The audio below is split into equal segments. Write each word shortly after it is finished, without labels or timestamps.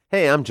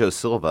Hey, I'm Joe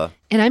Silva.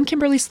 And I'm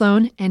Kimberly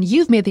Sloan, and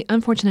you've made the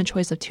unfortunate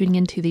choice of tuning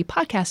into the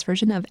podcast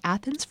version of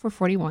Athens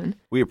 441.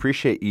 We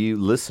appreciate you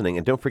listening,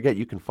 and don't forget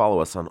you can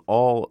follow us on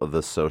all of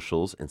the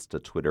socials,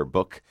 Insta, Twitter,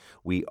 Book.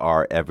 We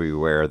are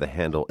everywhere. The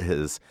handle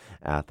is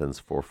Athens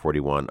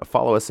 441.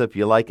 Follow us if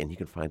you like, and you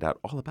can find out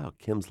all about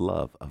Kim's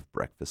love of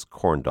breakfast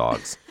corn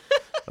dogs.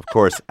 Of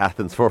course,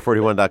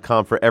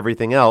 Athens441.com for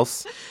everything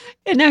else.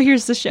 And now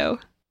here's the show.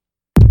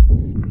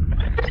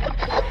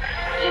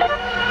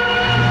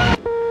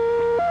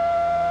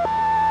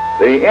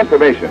 The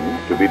information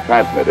to be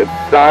transmitted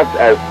starts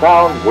as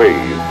sound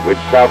waves which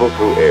travel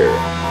through air.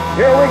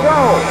 Here we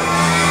go!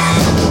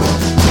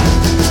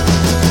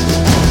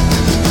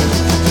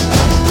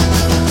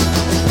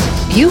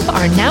 You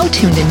are now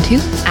tuned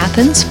into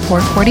Athens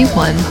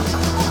 441.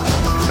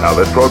 Now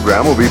this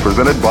program will be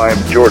presented by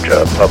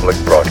Georgia Public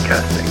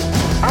Broadcasting.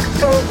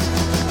 Achtung!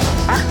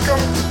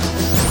 Achtung!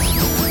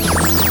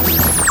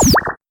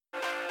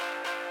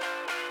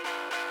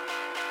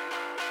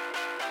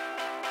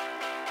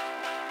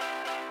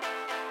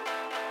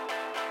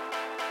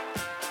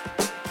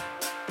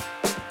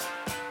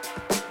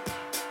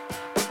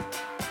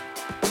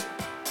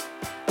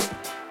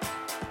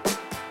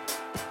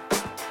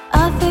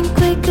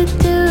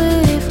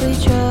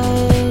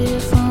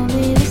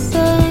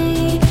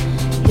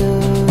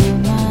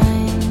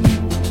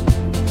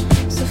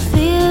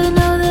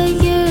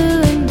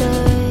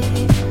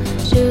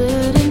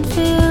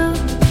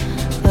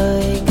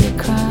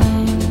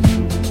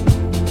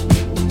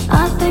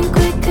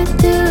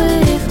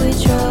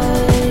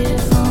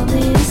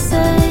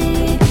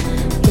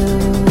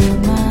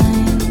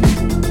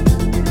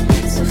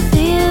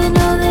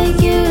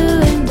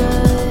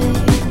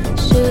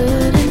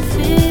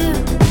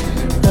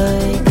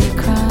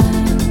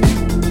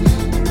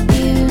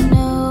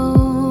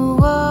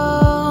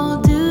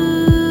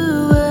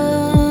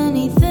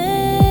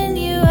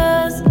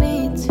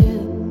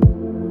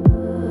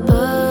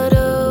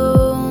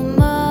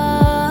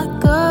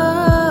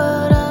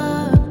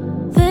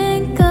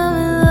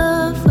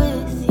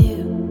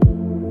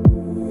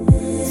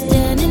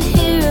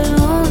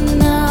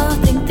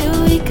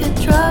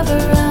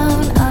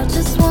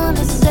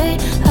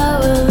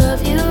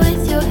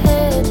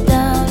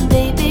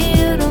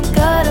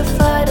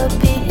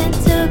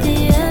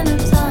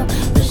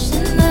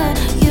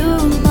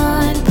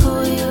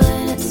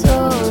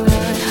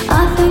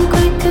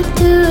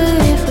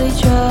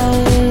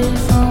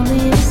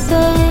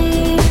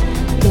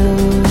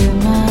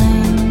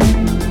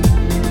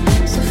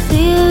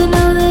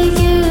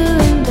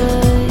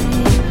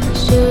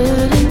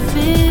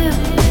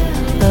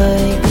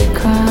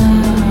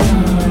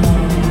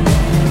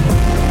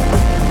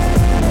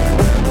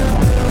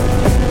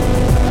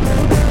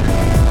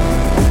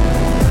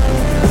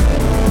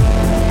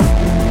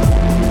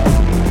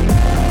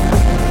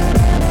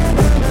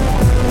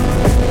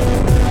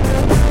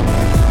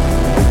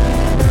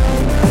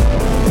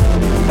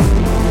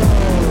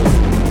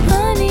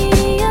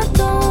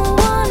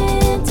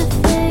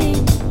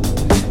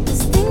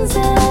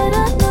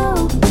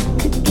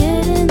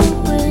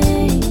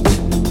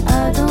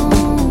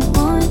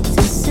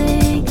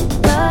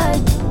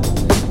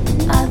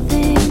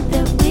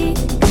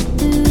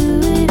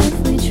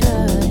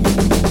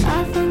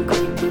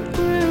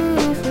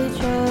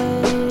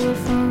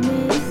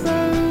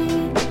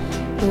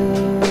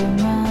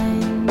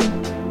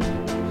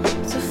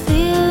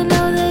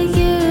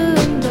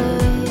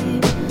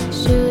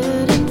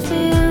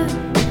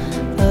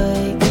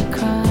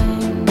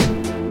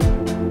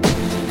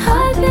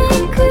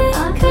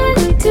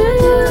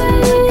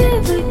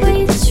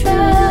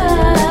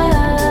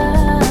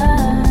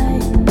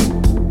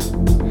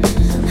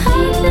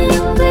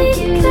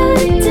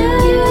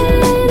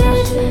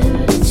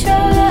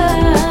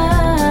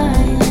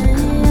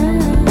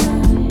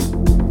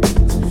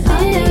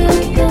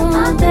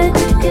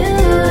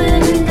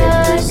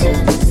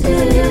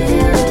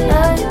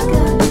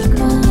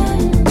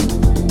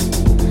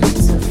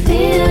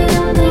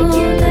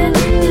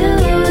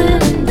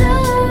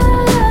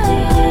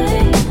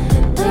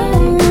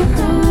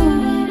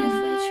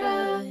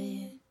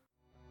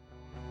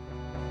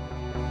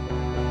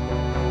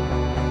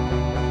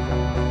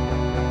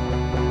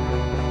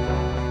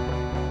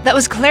 That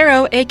was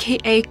Clairo,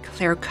 a.k.a.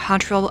 Claire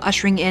Cottrell,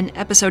 ushering in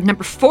episode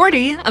number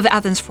 40 of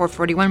Athens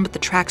 441 with the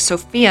track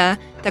Sophia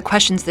that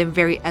questions the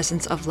very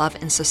essence of love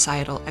and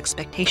societal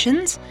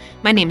expectations.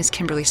 My name is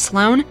Kimberly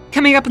Sloan.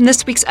 Coming up in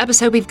this week's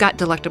episode, we've got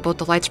delectable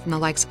delights from the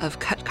likes of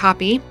Cut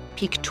Copy,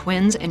 Peak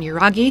Twins, and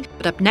Uragi.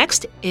 But up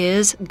next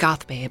is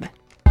Goth Babe.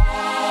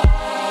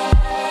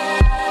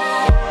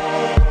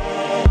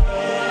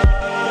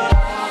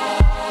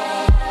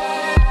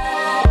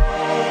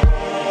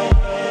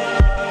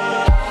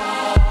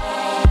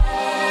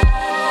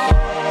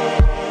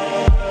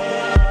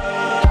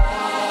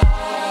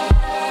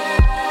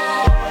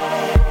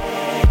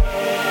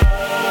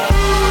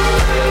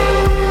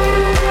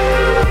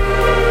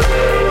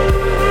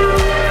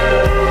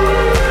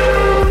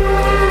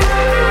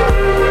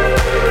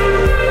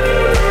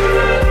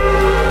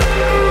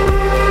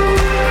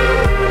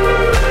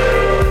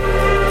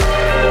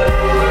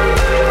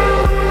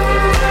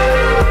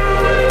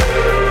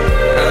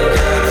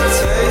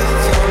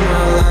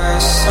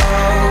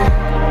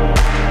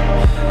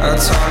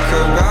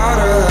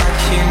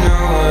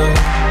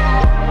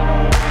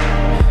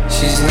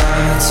 She's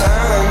not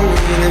telling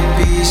me to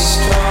be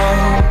strong.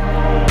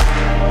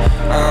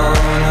 I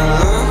wanna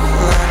look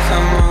like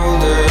I'm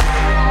older.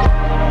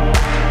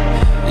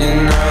 You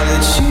know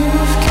that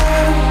you've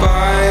got a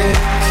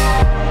bike,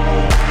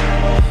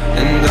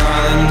 and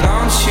darling,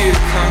 don't you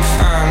come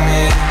find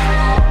me.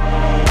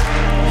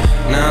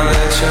 Now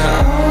let your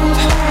old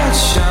heart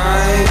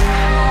shine,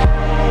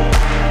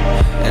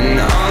 and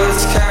all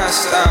it's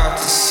cast out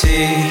to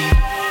sea.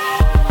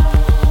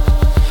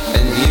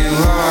 And you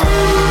are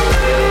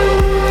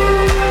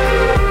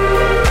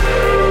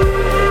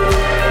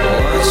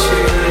what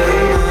you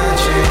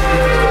imagined.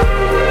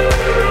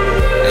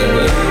 And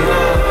you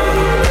are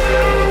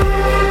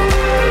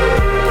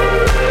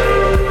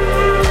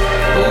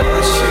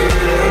what you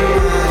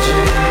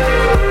imagined.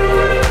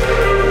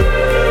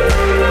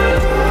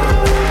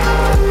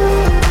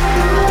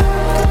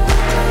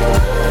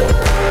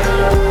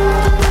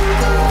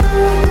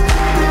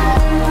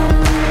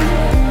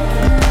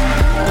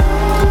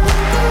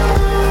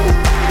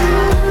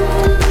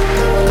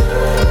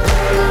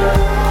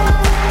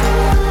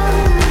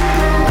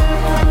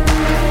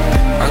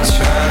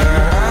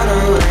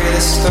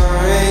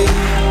 Story,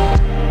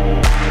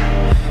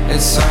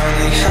 it's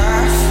only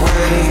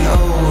halfway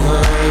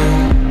over.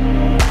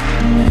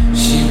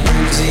 She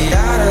brings the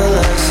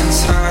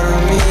adolescence out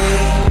of me.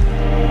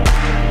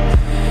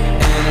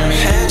 In her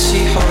hand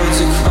she holds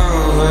a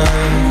clover.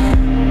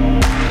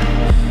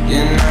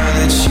 You know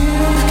that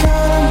you've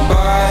got a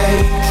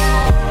bike,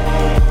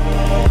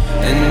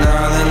 and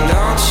darling,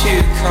 don't you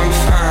come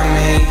find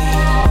me.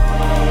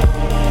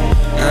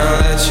 Now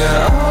let your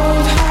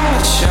old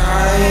heart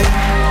shine,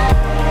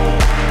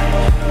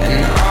 and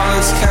all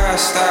is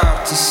cast out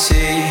to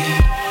sea.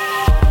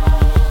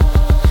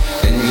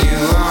 And you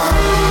are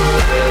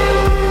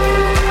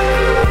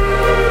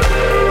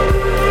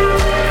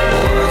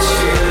what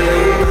you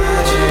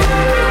imagine.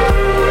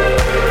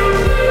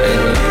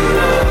 And you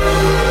are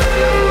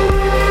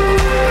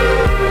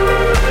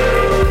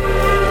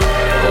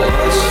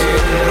what you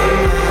imagine.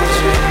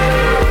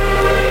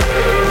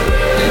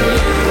 And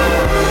you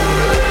are what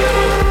you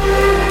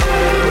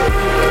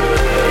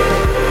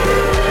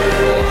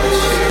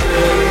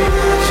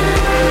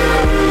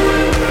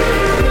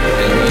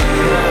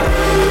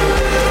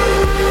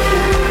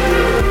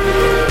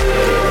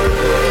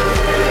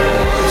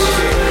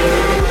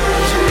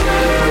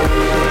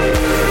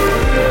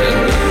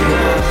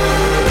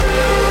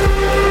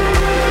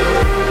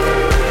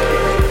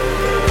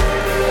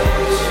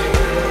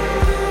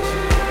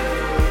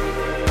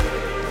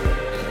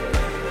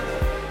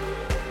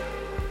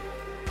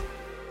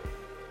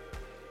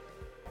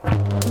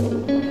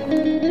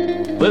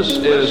This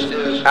is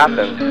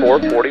Athens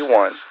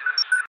 441.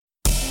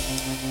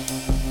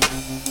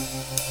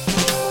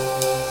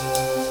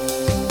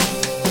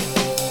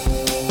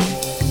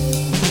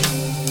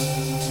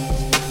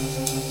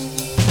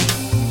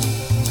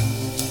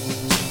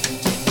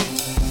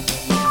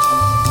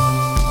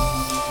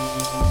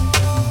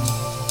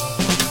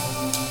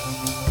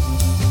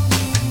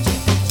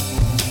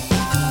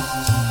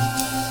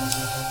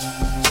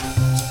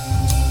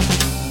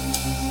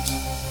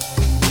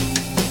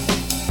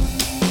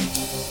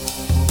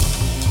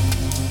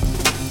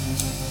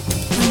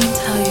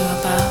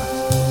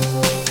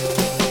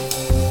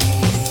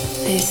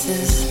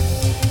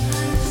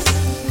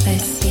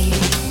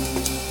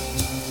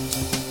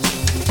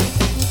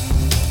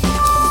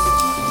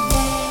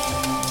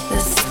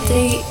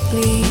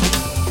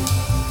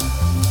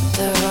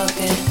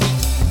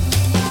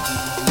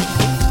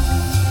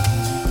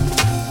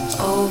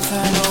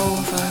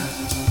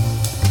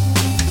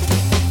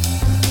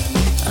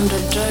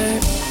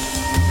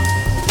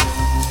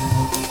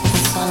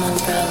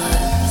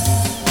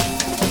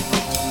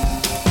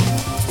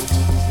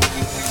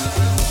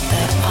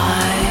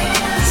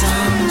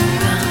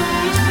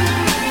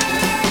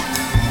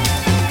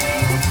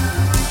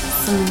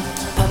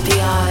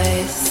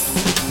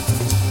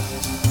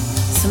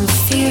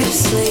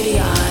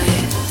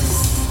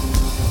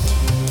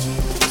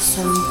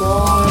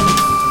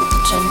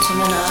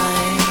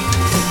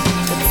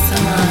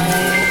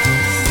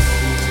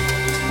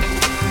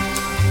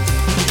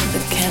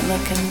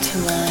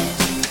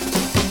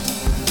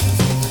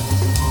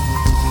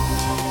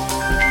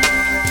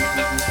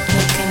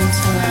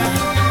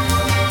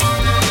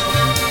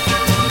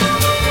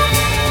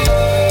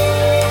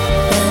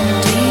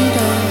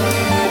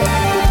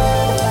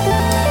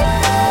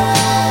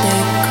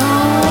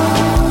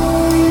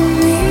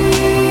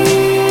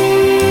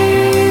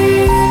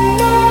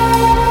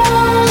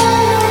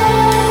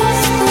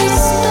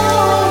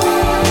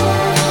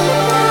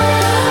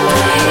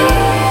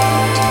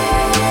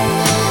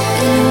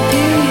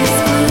 Imperious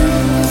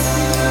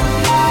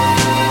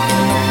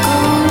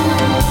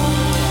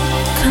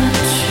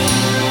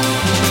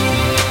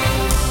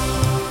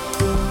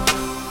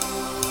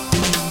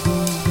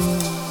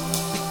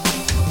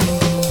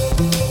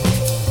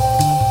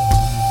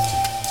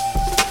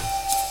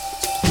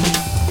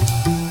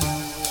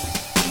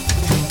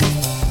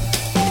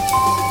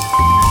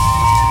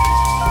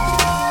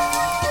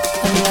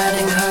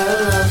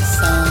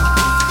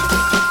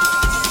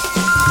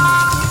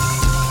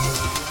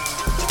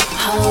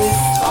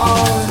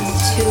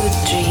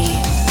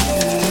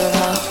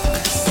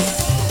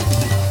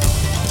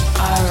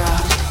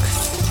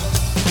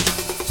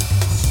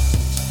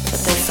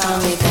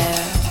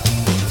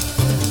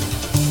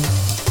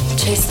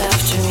chased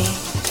after me.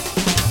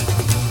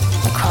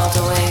 I crawled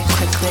away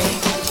quickly.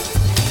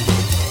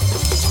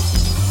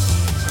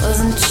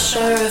 Wasn't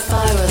sure if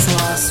I was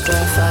lost or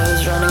if I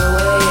was running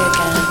away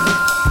again.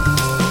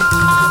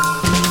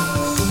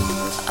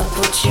 Up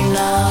what you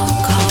now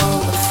call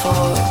the 14.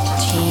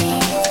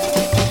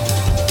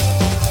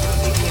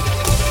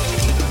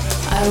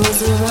 I was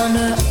a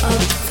runner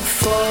up the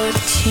 14.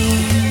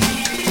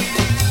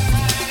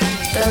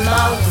 Their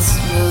mouths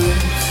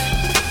move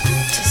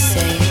to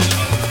say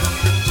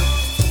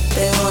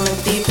they wanna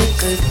be the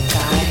good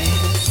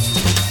guys.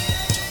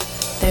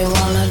 They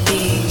wanna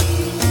be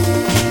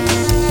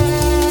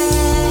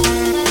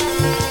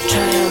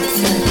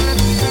triumphant.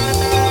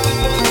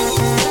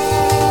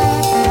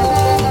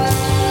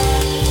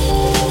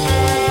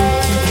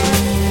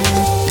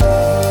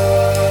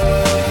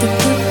 They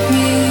put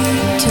me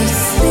to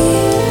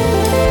sleep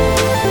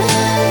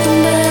and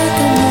back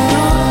on the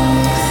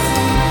rocks.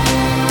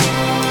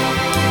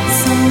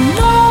 Some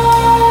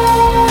long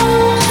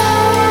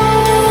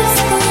tells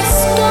the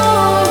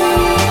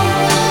story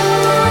of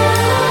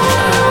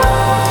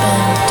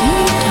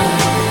Bandito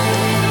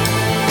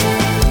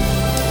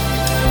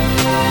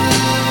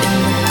in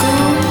the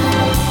gold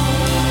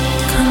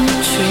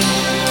country.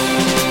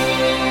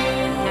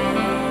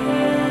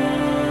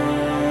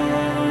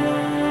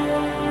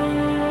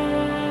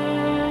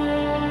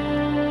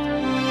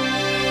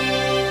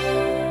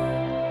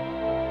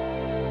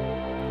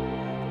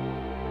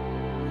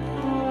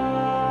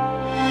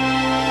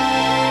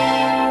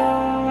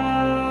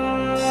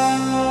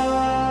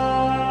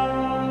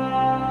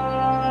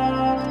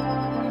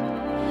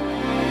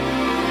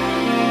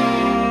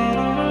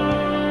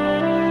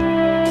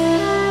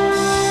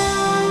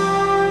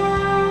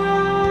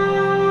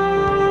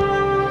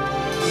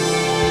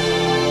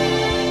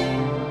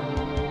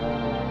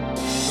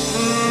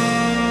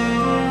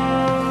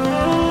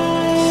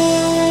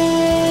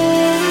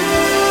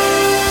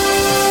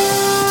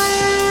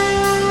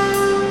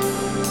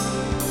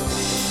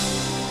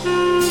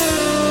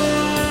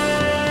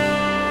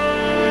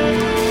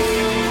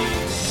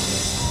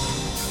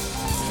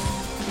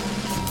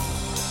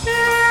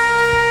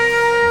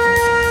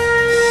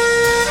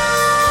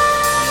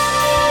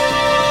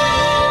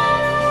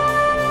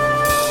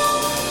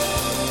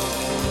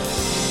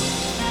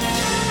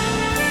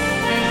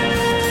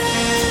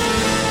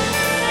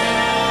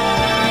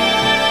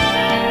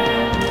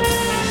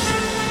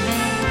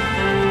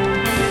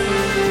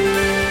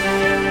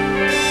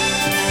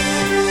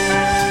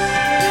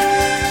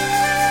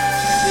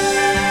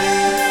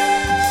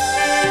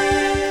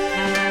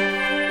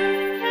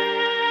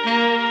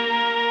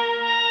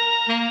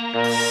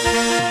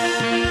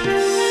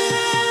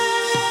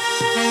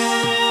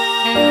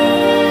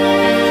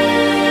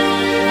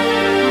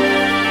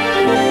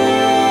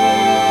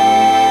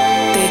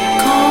 They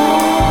call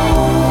me.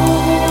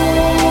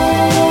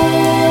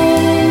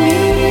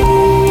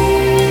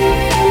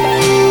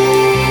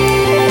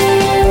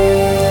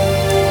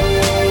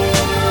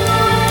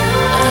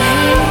 I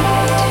hate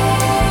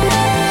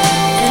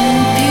an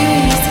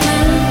imperious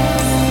man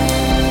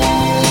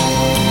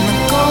in the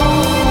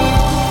gold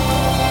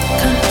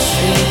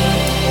country.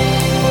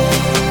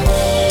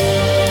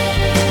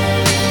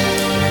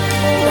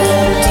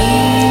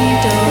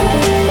 Bandito.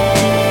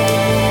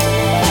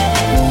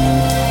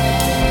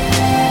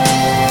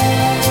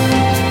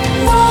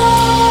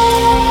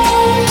 Long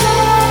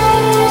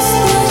tells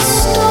the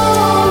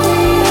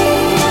story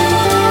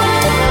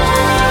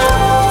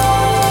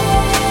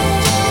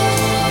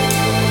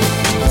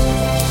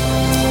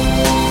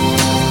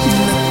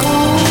in the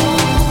gold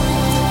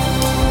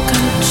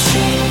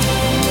country.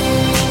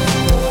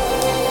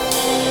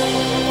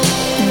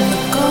 In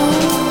the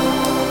gold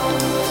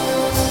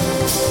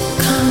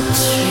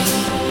country.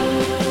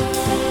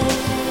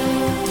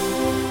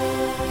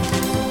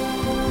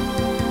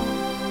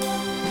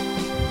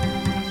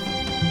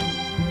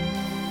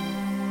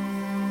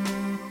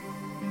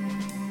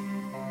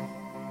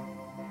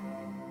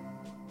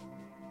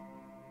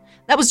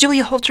 That was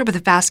Julia Holter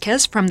with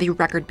Vasquez from the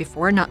record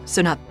before, not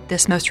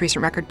this most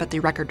recent record, but the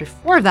record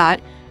before that.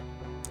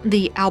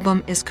 The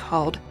album is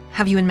called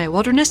Have You in My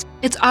Wilderness.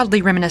 It's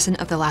oddly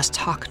reminiscent of the last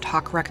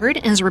Talk record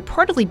and is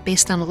reportedly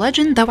based on a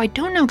legend, though I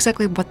don't know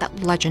exactly what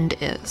that legend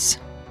is.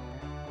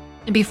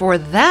 And before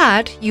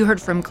that, you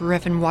heard from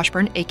Griffin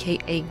Washburn,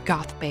 aka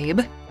Goth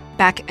Babe,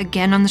 back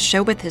again on the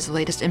show with his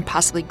latest and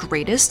possibly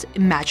greatest,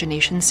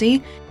 Imagination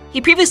Sea. He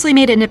previously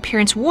made an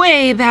appearance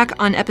way back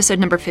on episode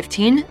number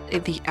 15,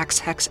 the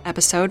X-Hex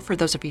episode, for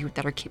those of you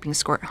that are keeping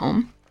score at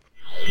home.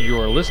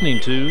 You are listening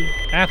to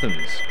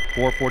Athens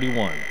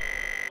 441.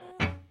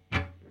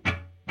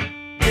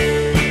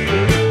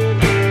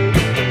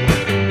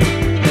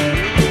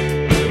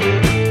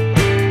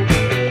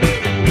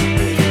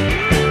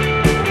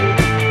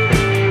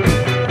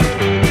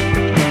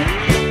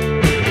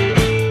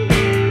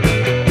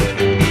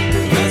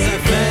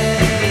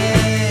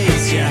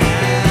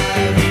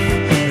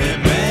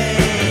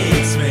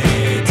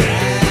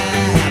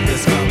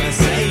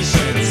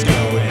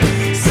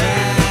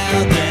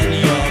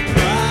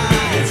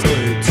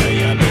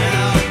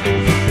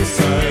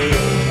 So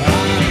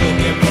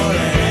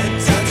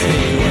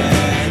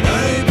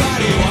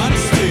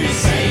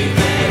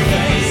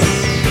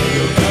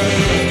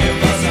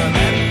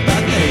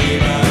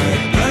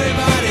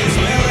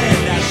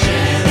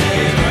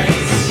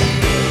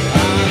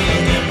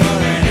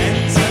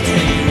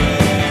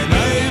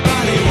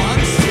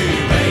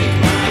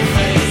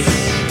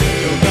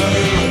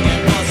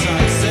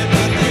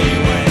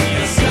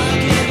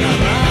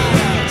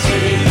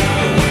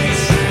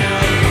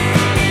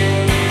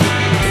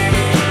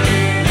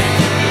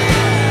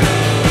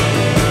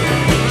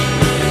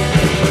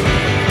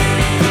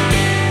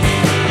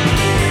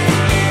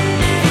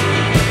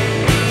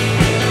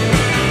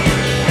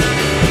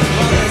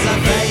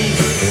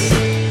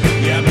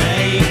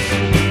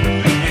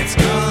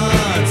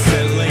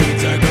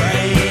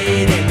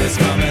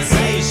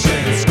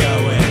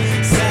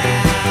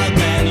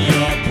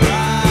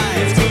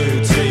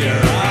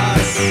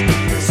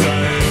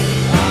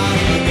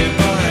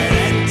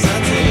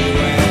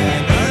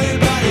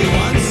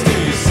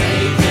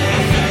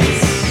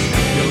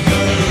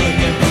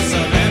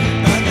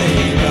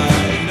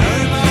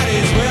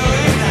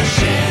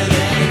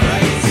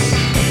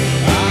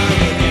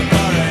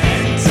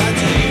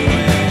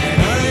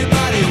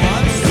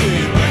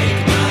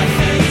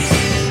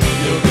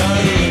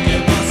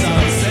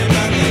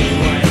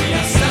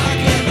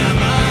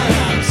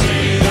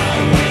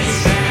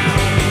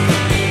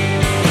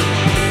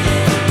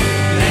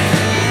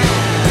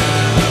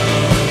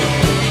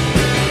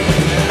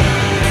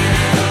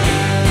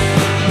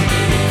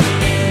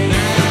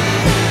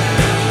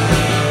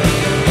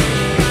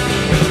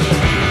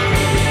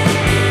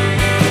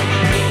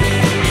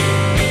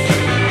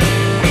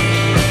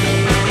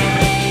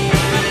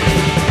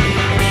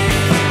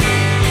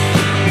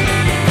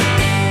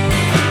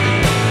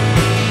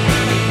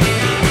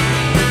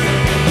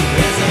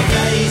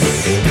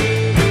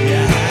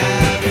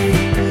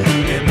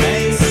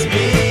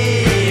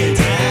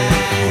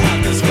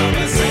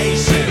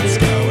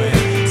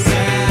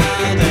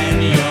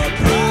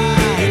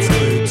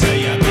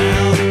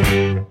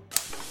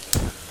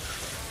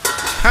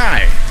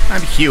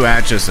Hugh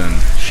Atchison,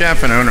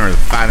 chef and owner of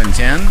 5 and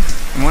 10.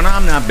 And when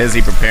I'm not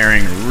busy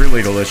preparing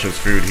really delicious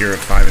food here at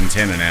 5 and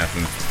 10 in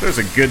Athens, there's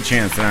a good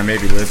chance that I may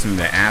be listening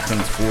to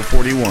Athens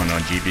 441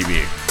 on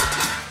GPB.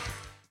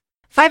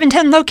 5 and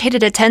 10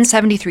 located at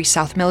 1073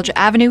 South Millage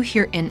Avenue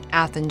here in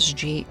Athens,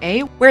 GA,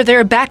 where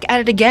they're back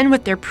at it again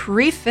with their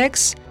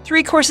prefix.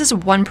 3 courses,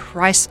 1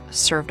 price,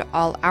 served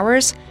all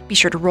hours. Be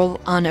sure to roll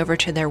on over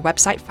to their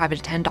website,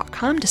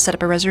 5and10.com, to set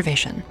up a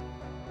reservation.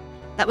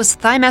 That was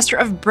Thighmaster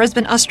of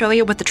Brisbane,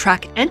 Australia with the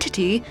track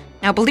Entity.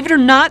 Now, believe it or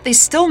not, they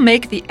still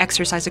make the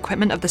exercise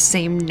equipment of the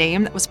same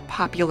name that was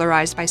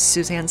popularized by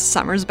Suzanne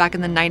Summers back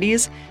in the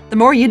 90s. The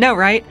more you know,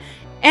 right?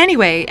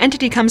 Anyway,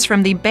 Entity comes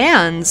from the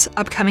band's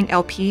upcoming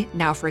LP,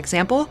 Now For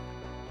Example.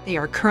 They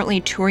are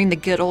currently touring the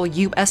good old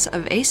US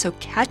of A, so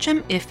catch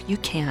them if you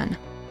can.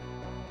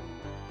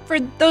 For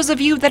those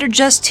of you that are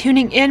just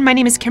tuning in, my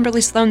name is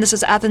Kimberly Sloan. This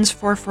is Athens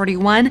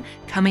 441.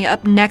 Coming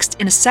up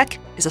next in a sec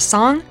is a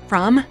song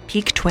from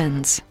Peak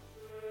Twins.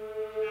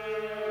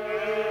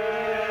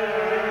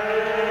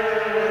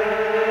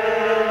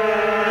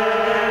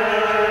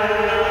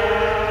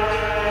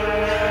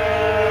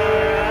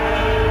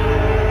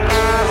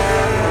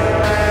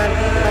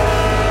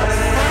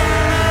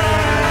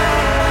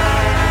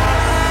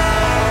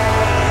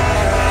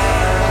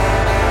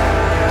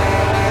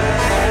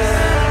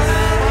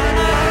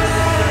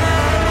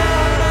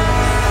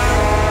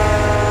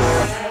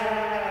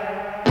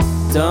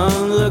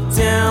 Don't look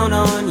down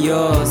on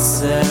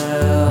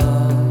yourself.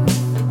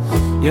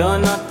 You're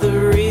not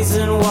the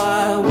reason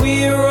why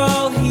we're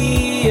all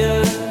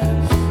here.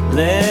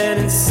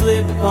 Letting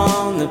slip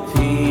on the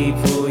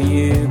people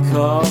you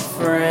call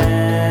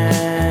friends.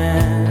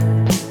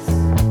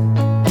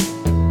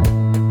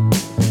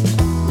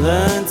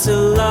 Learn to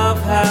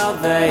love how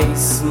they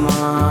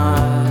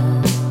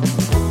smile.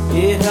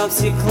 It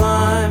helps you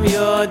climb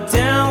your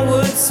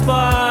downward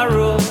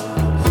spiral.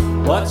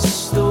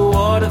 Watch the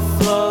water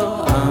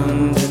flow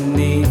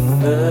underneath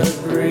the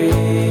bridge.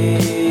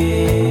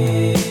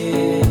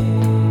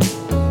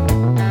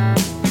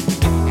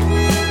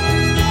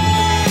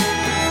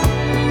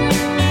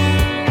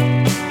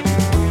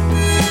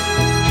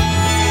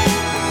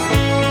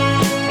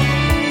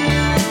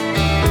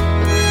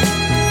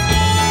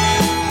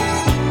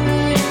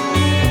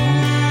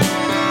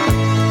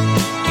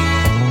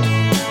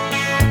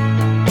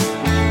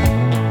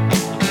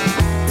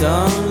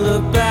 Don't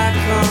look back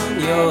on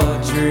your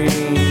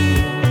dreams.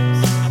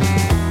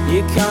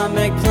 You can't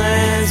make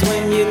plans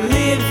when you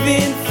live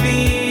in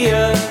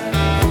fear.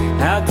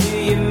 How do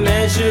you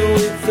measure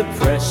with the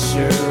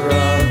pressure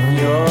of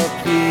your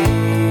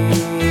peers?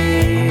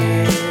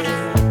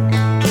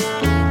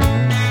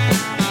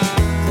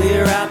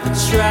 Clear out the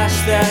trash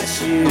that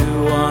you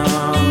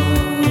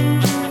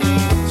want.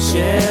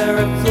 Share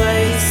a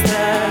place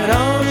that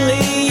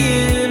only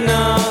you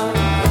know.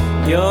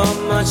 You're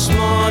much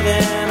more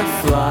than a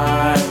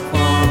fly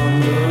upon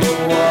the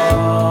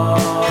wall.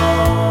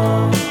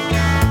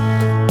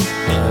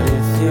 But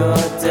if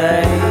your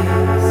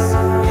days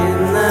in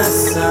the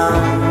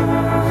sun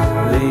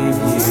leave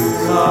you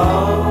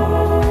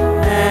cold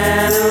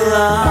and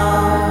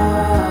alone,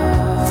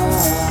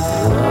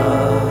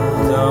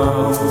 love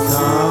don't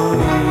come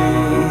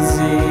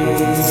easy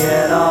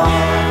at all.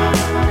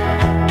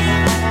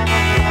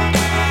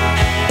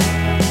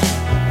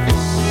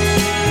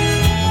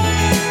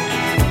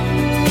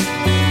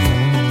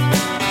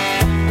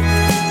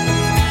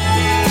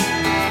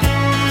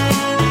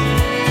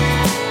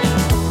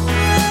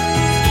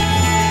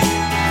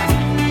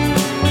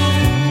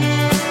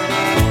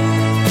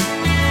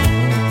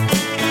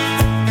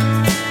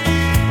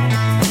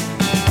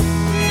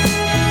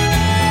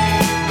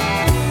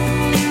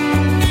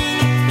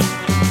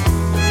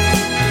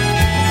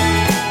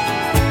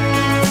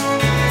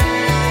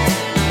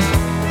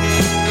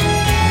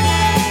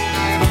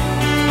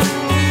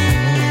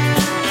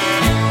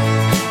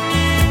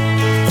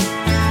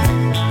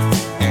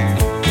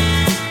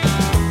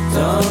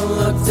 Don't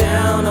look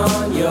down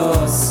on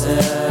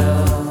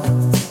yourself.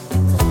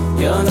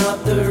 You're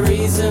not the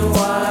reason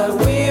why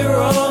we're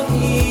all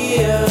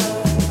here.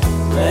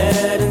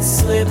 Letting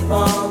slip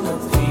on the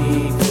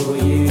people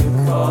you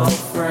call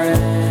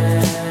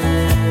friends.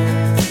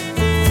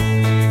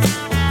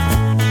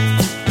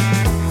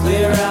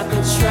 Clear out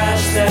the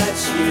trash that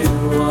you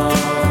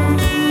own.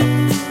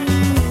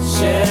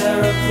 Share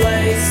a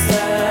place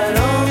that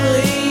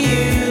only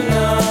you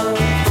know.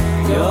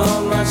 You're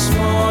much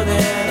more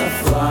than a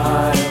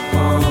fly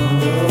upon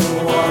the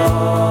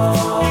wall.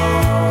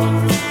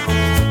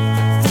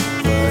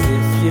 But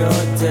if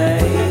your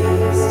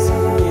days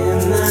in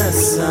the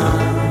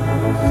sun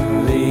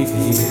leave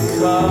you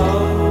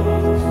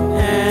cold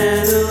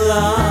and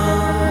alone,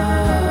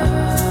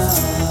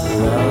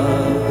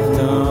 love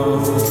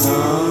don't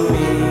come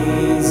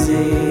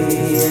easy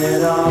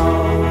at all.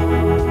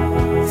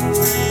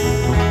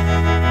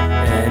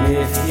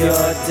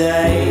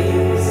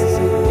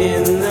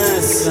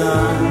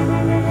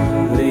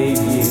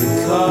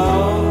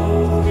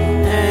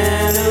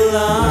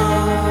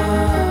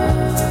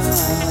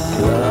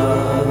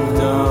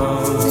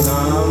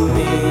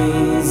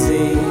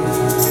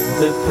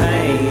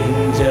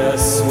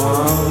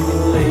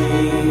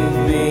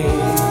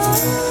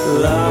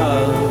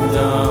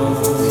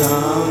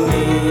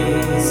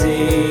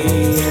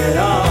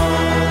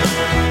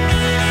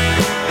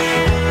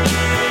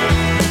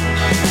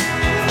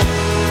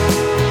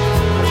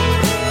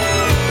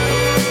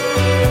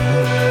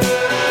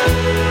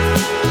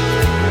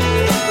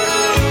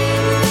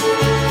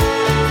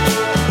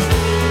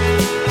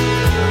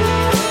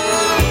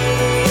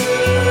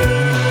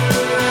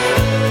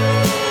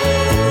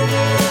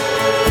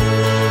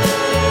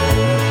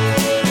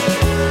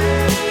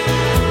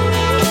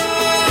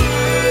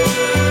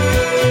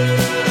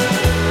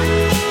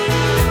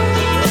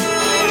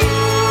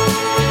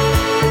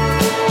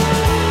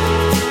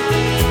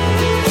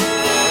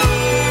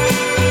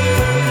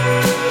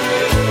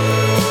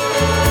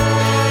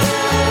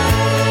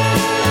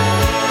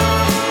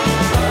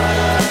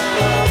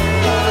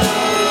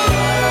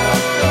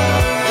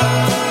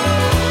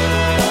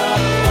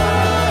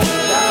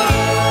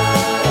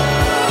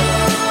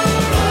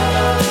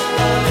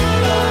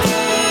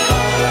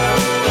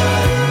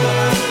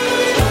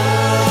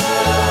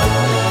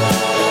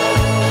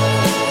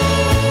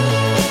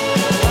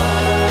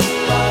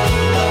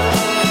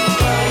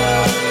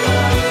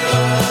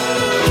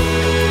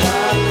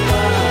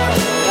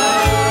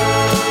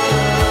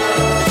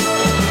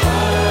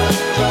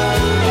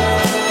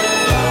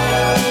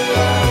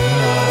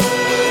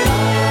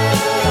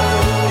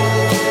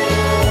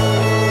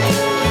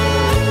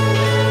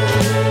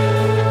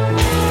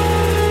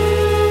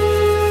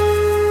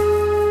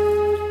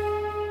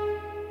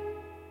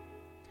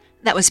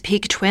 That was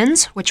Peak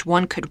Twins, which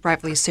one could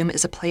rightfully assume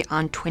is a play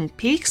on Twin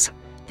Peaks,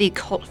 the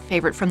cult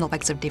favorite from the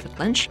likes of David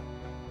Lynch,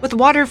 with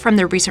Water from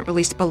their recent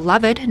release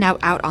Beloved, now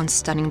out on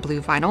stunning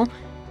blue vinyl.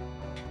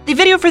 The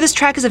video for this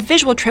track is a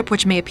visual trip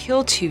which may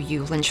appeal to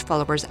you Lynch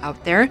followers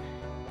out there.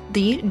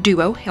 The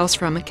duo hails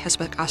from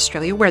Keswick,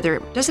 Australia, where there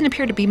doesn't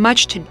appear to be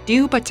much to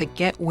do but to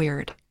get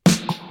weird.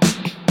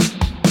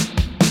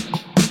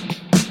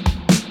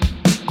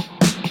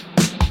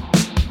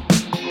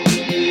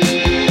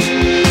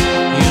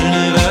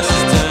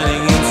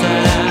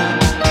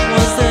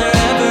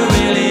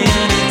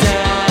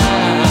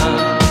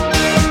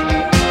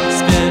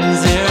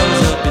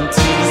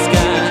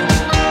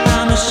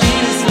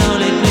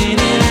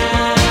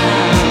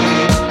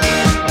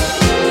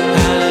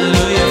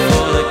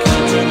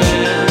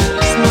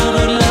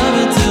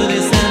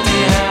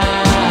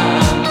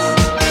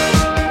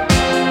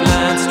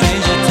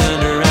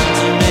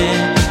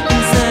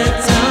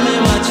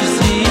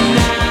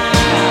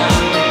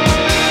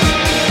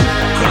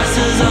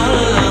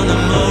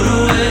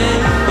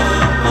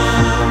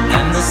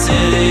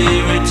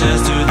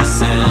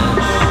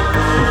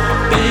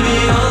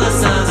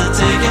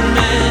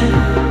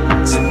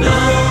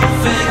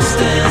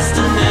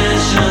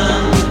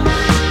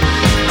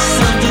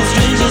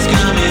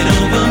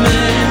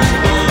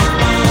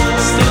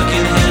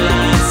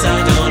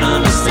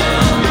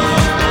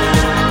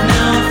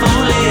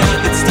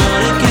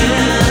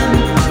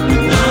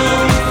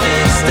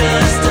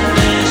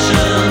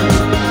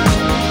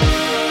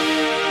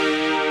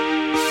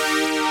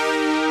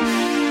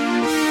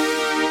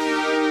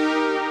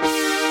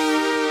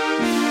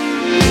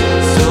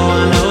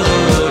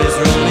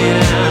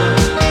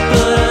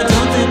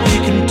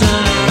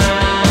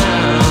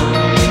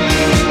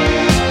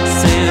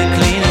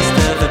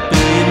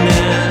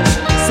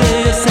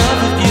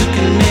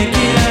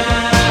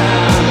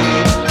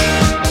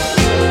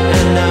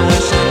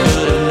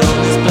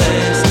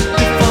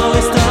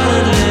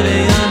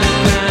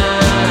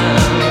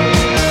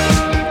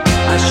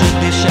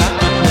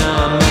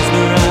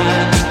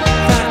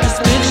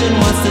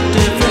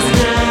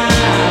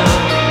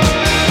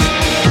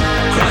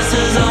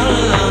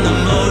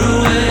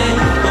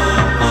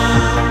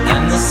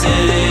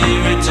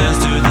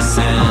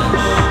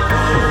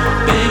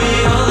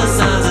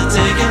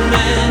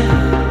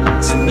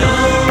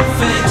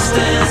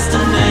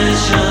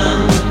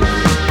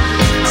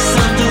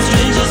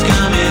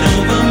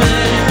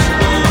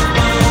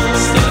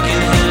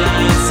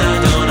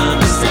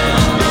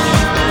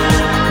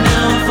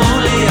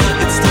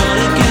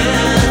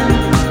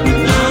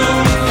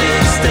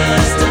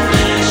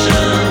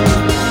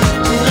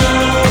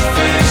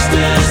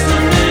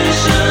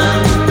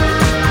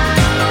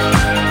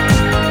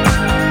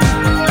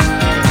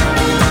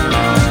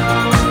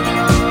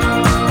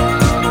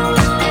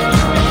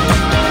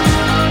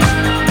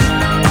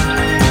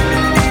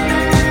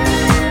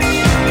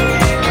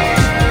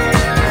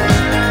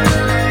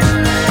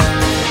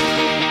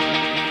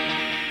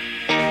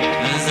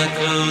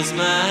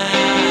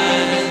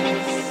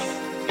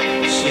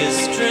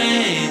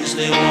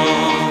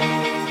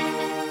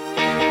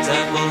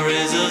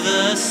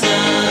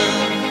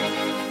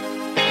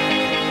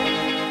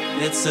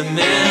 It's a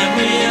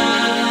memory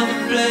of a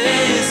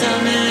place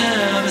I'll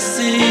never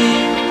see,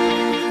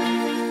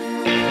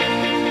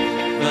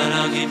 but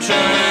I'll keep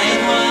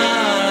trying while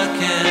I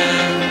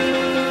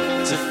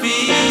can to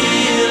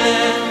feel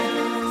it.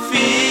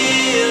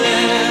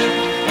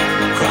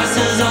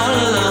 Crosses all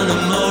along the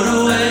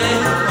motorway,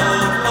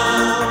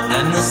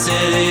 and the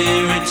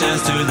city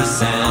returns to the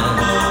sand.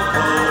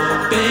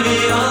 Baby,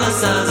 all the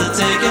signs are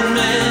taking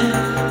me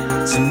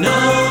to no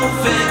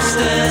fixed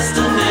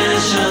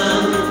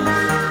destination.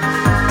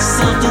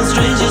 Something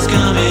strange is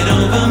coming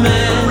over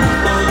me.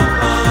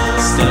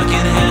 Stuck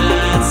in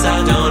headlights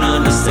I don't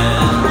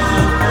understand.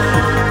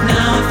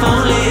 Now if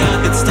only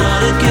I could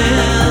start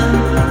again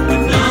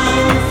with no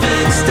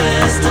fixed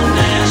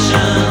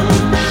destination.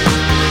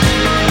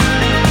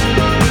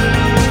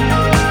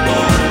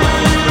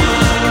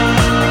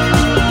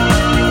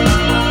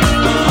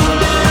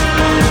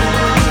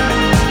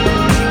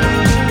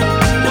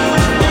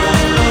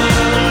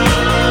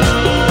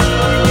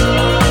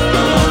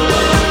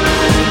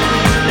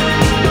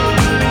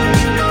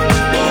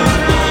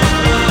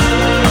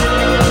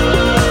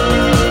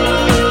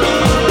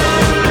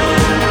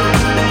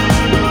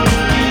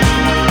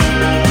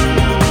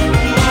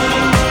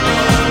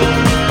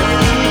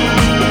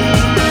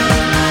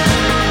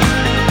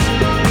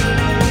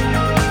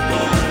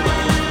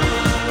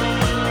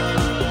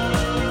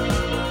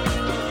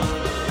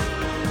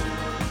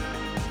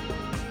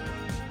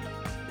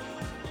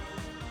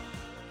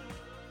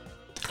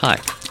 Hi,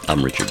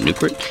 I'm Richard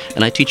Newport,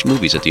 and I teach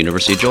movies at the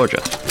University of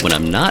Georgia. When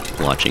I'm not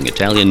watching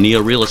Italian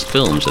neo-realist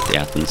films at the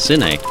Athens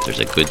Cine, there's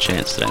a good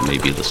chance that I may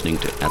be listening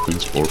to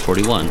Athens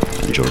 441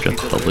 on Georgia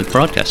Public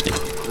Broadcasting.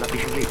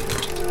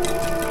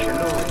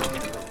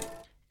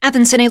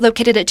 Athens Cine,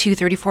 located at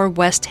 234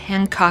 West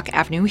Hancock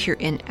Avenue here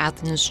in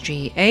Athens,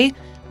 GA,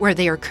 where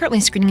they are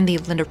currently screening the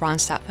Linda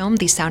Ronstadt film,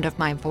 The Sound of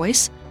My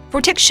Voice.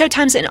 For tickets,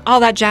 showtimes, and all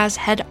that jazz,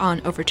 head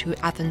on over to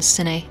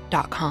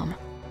athenscine.com.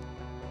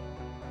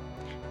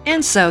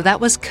 And so that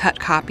was Cut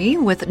Copy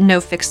with No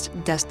Fixed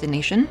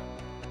Destination.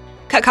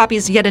 Cut Copy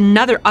is yet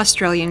another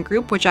Australian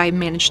group, which I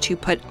managed to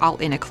put all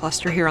in a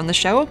cluster here on the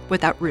show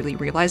without really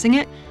realizing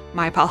it.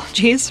 My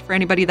apologies for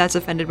anybody that's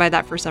offended by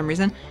that for some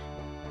reason.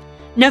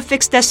 No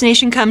Fixed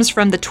Destination comes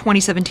from the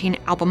 2017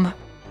 album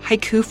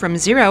Haiku from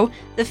Zero,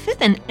 the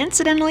fifth and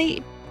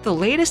incidentally the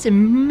latest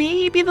and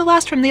maybe the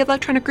last from the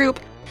electronic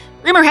group.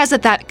 Rumor has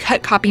it that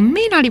Cut Copy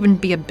may not even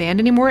be a band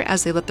anymore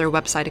as they let their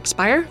website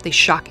expire. The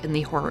shock and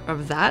the horror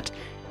of that.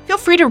 Feel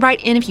free to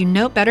write in if you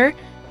know better.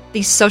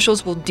 These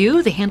socials will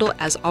do. The handle,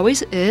 as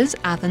always, is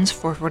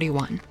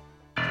Athens441.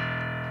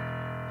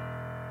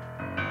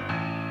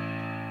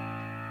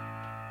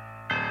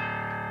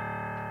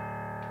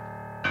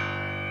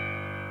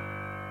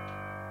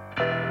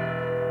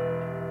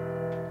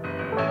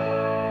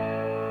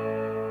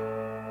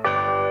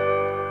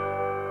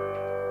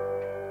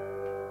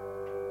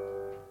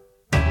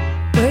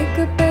 Wake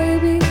up,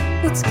 baby,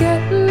 it's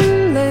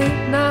getting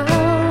late now.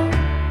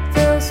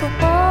 Feels so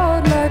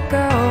hard like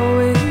I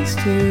always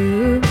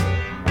do.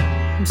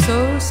 I'm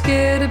so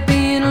scared of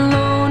being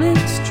alone,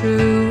 it's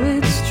true,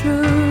 it's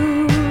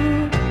true.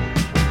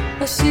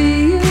 I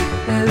see you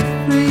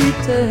every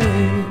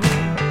day,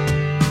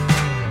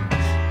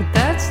 but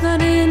that's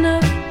not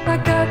enough. I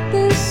got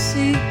this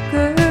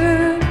secret,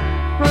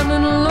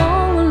 running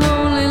along a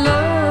lonely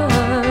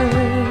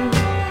line,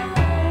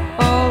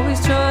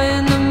 always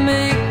trying to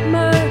make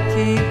my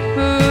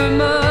keeper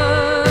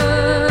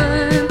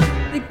mine.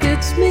 It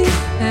gets me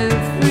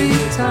every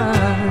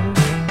time.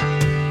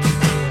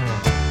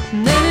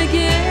 And then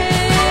again,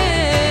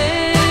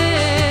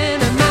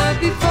 I might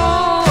be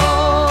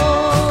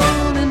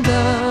falling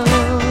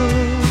down,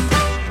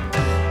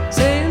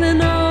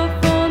 sailing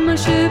off on my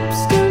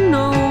ships to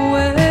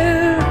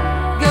nowhere.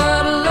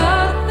 Got a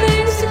lot of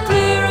things to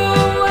clear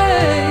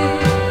away,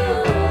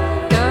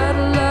 got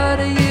a lot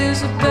of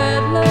years of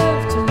bad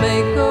love to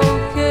make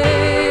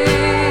okay.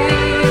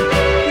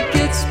 It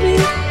gets me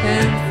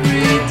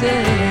every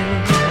day.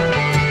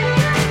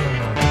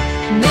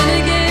 And then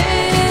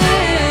again,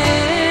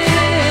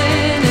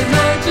 it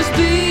might just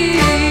be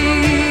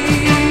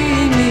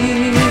me.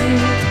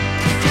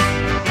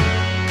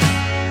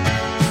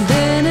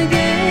 Then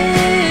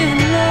again,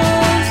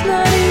 love's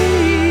not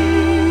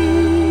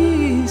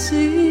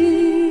easy.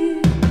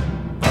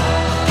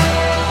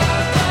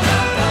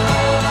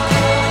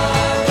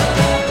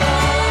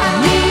 I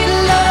need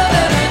love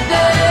every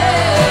day.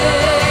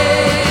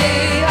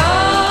 I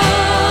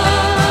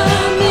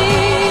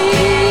need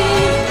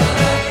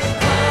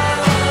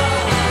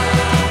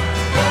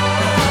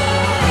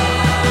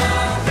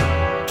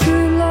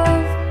true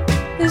love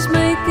is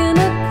making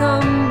a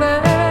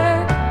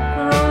comeback.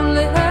 We're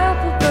only half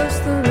of us,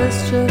 the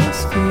rest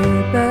just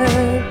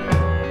feedback.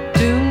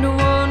 Doomed to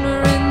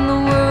wander in the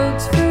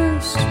world's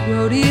first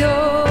rodeo.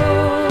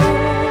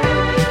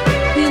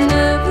 You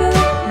never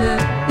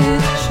let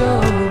it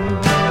show.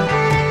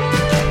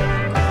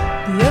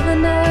 The other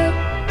night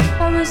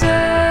I was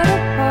at a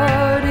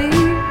party.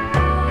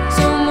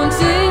 Someone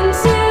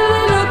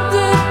sincerely looked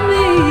at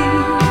me.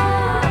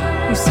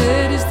 He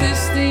said, "Is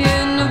this the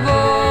end of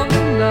all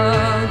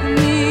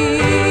monogamy?"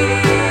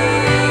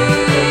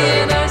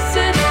 And I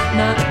said,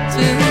 "Not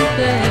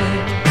today."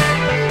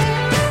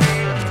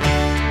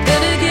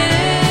 Then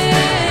again,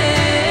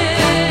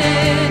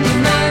 you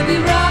might be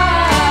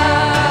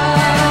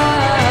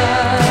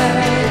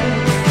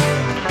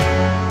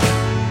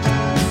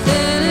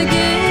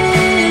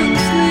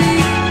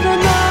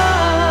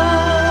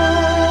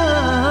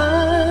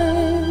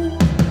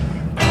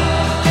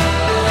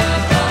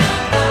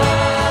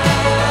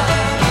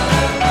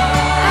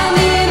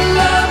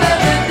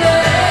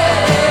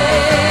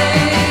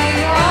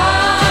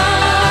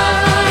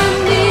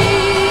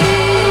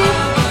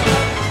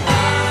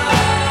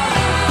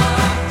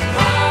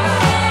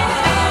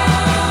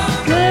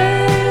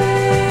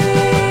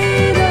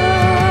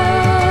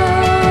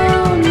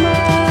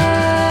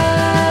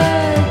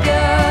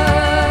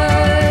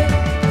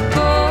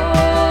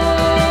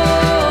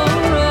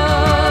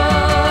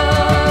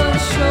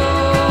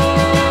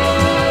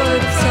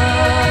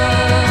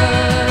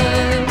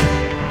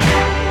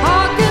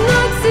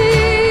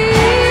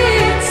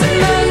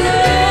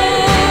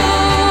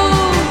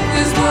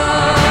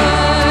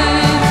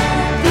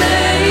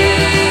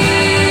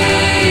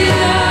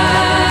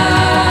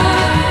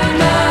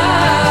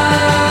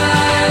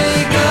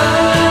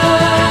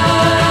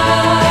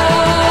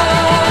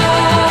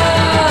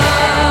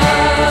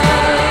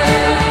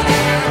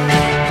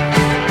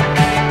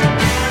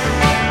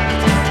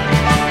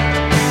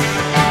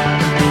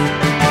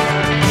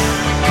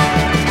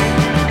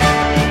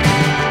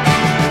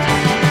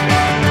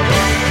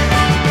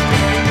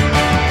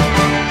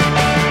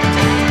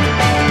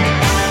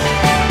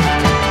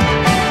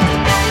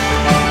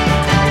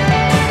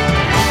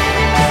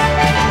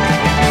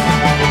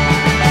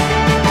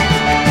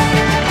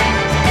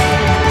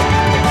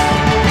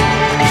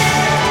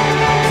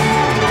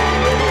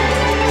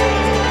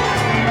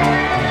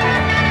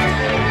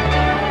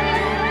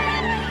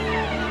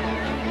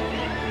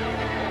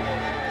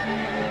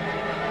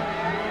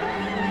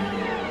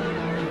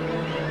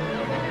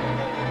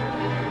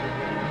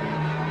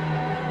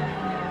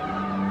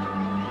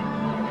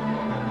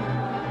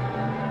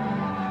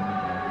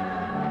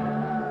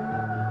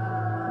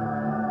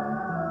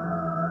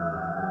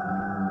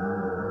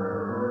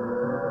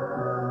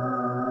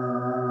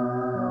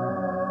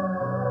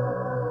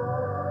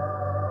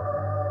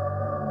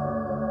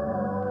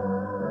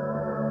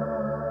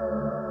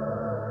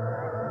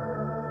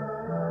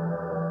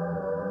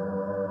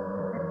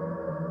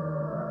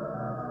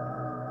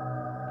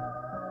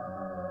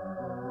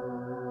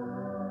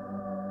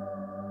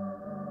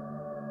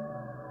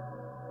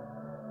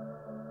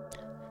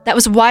That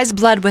was Wise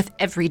Blood with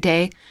Every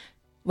Day.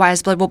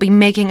 Wise Blood will be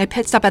making a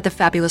pit stop at the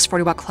fabulous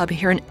 40 Watt Club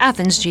here in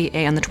Athens,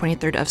 GA on the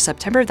 23rd of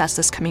September. That's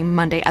this coming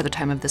Monday at the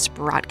time of this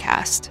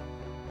broadcast.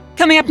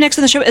 Coming up next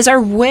on the show is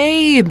our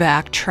way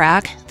back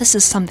track. This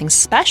is something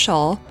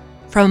special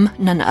from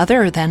none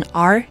other than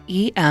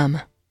R.E.M.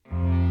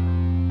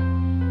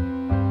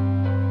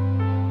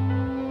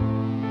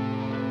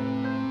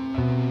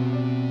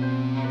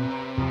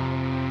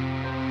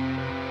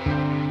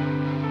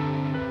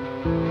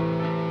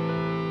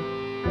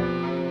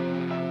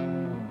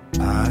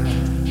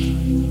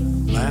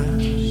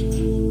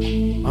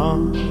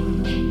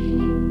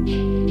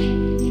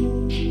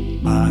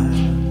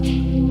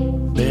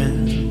 I've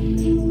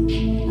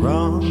been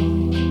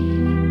wrong.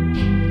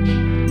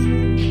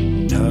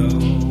 No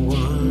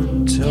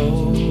one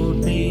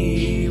told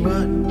me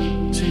what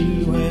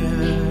to wear.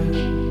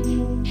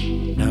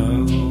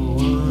 No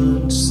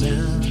one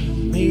sent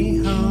me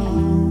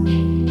home.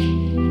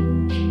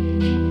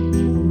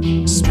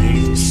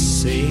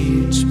 Space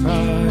age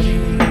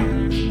party,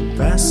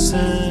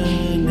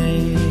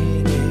 fascinating.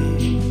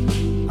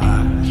 I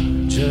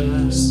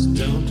just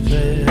don't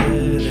fit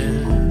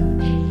in.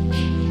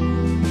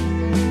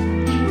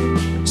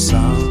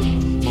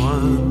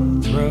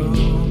 Someone throw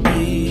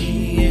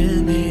me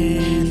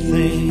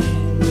anything.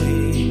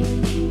 The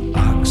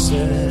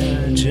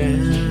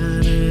oxygen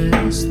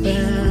is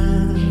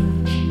there.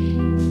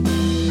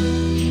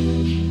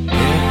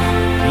 If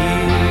you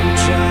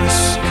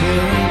just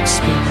could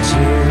speak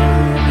to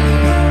me,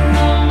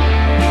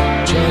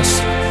 just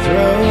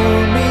throw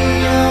me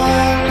a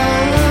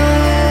line.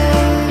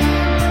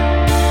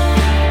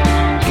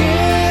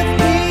 Give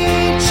me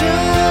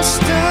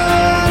just a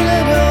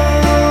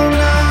little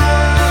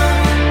line.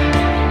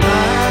 I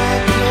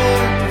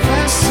could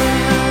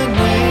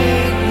fascinate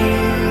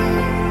you,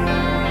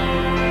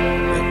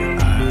 but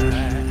I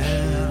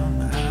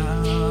am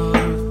out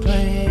of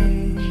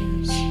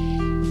place,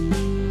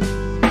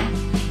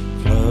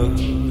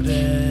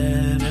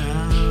 floating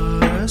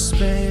outer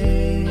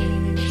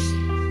space.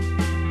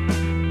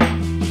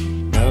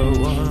 No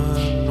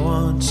one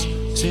wants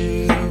to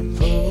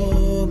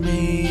pull me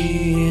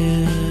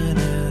in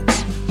its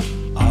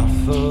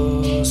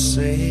awful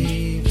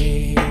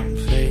saving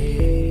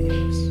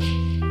face.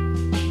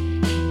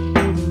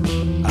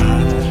 I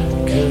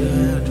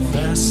could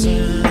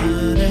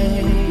fascinate,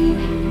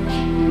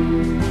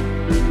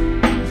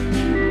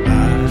 I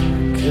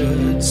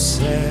could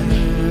serenade.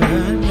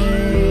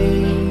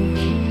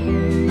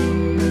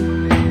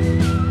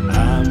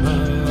 I'm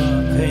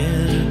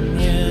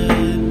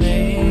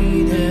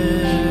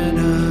opinionated,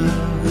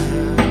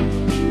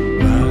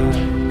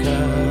 vodka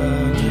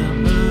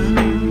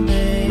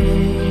lemonade.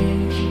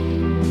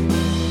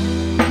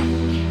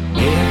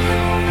 If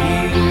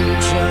you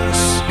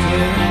just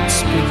could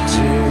speak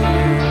to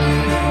me,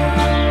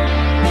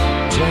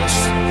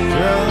 just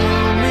throw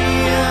me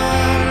a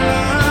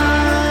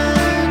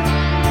line.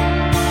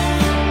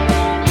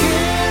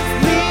 Give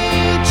me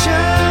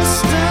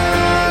just a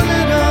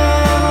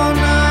little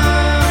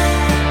line.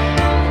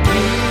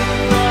 You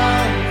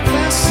are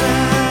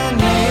fascinating.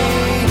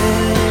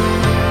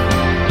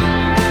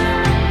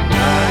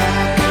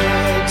 I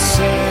could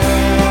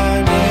serenade.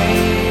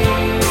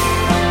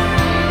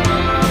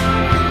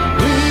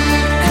 We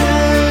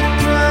could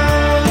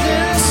throw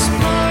this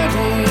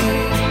party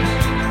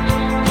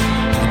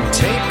and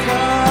take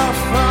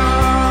off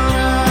on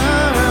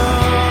our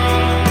own.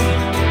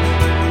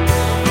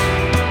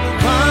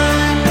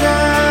 Find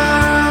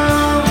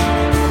our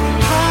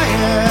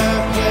higher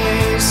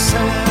place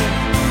and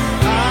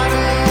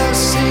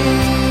odyssey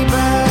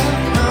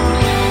back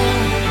home.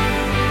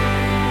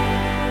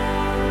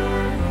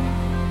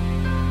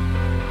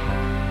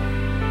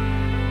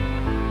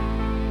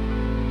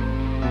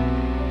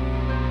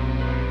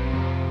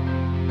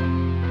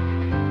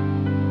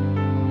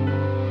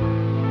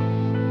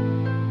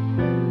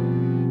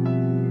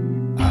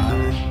 I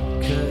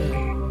could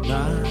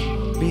not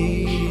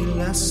be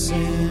less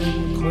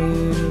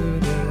included.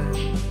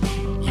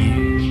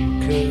 You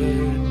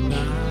could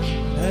not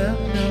have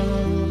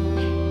known.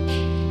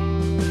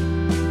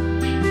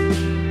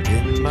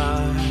 In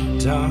my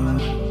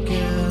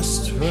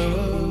darkest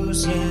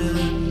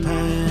frozen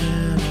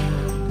panic,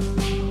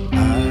 I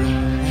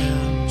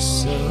am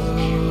so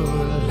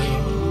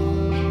alone.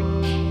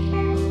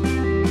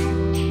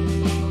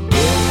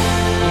 If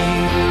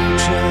you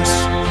just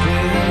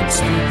could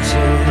speak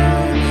to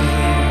me,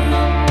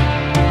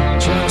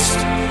 just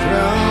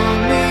throw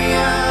me a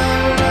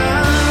line.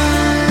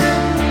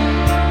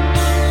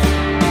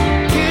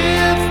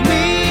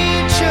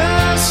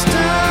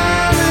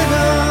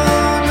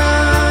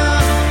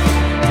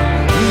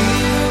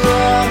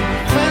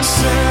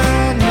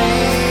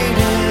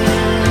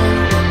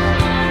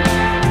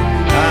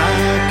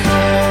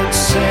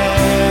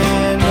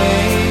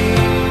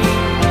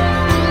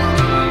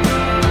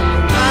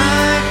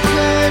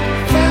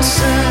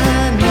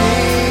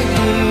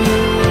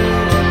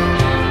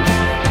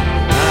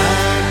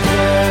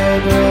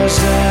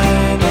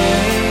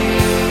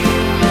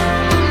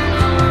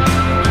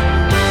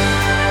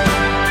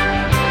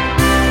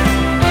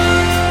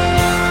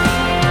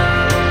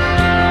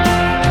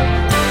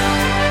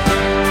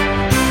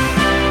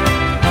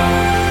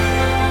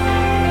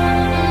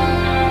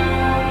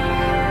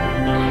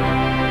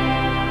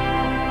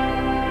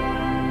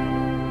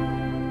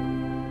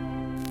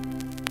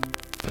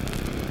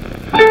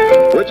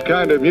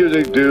 kind of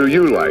music do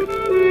you like?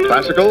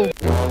 Classical?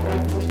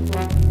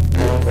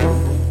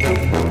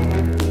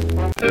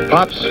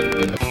 Pops?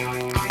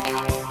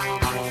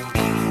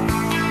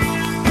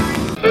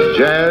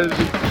 Jazz?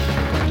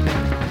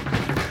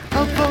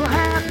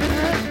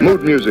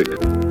 Mood music?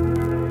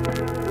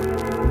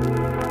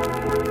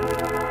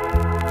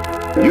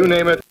 You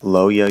name it.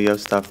 Low Yo-Yo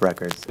Stuff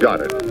Records. Got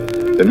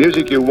it. The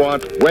music you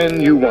want, when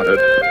you want it,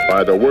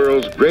 by the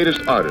world's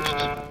greatest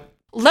artists.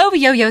 Low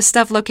Yo-Yo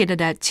Stuff,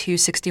 located at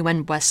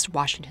 261 West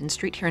Washington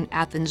Street here in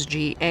Athens,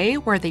 GA,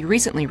 where they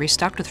recently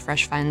restocked with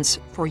fresh finds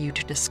for you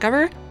to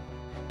discover.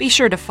 Be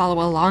sure to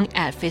follow along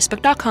at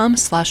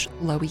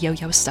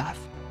facebook.com/lowyoyostuff.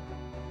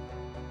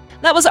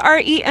 That was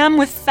REM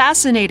with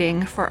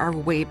Fascinating for our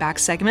Way Back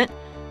segment.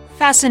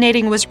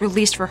 Fascinating was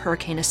released for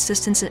hurricane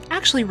assistance and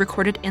actually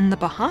recorded in the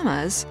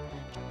Bahamas.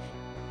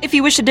 If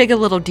you wish to dig a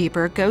little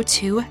deeper, go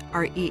to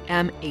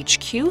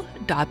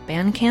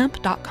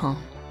remhq.bandcamp.com.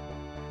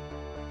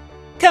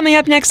 Coming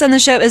up next on the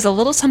show is a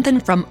little something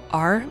from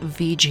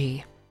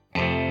RVG.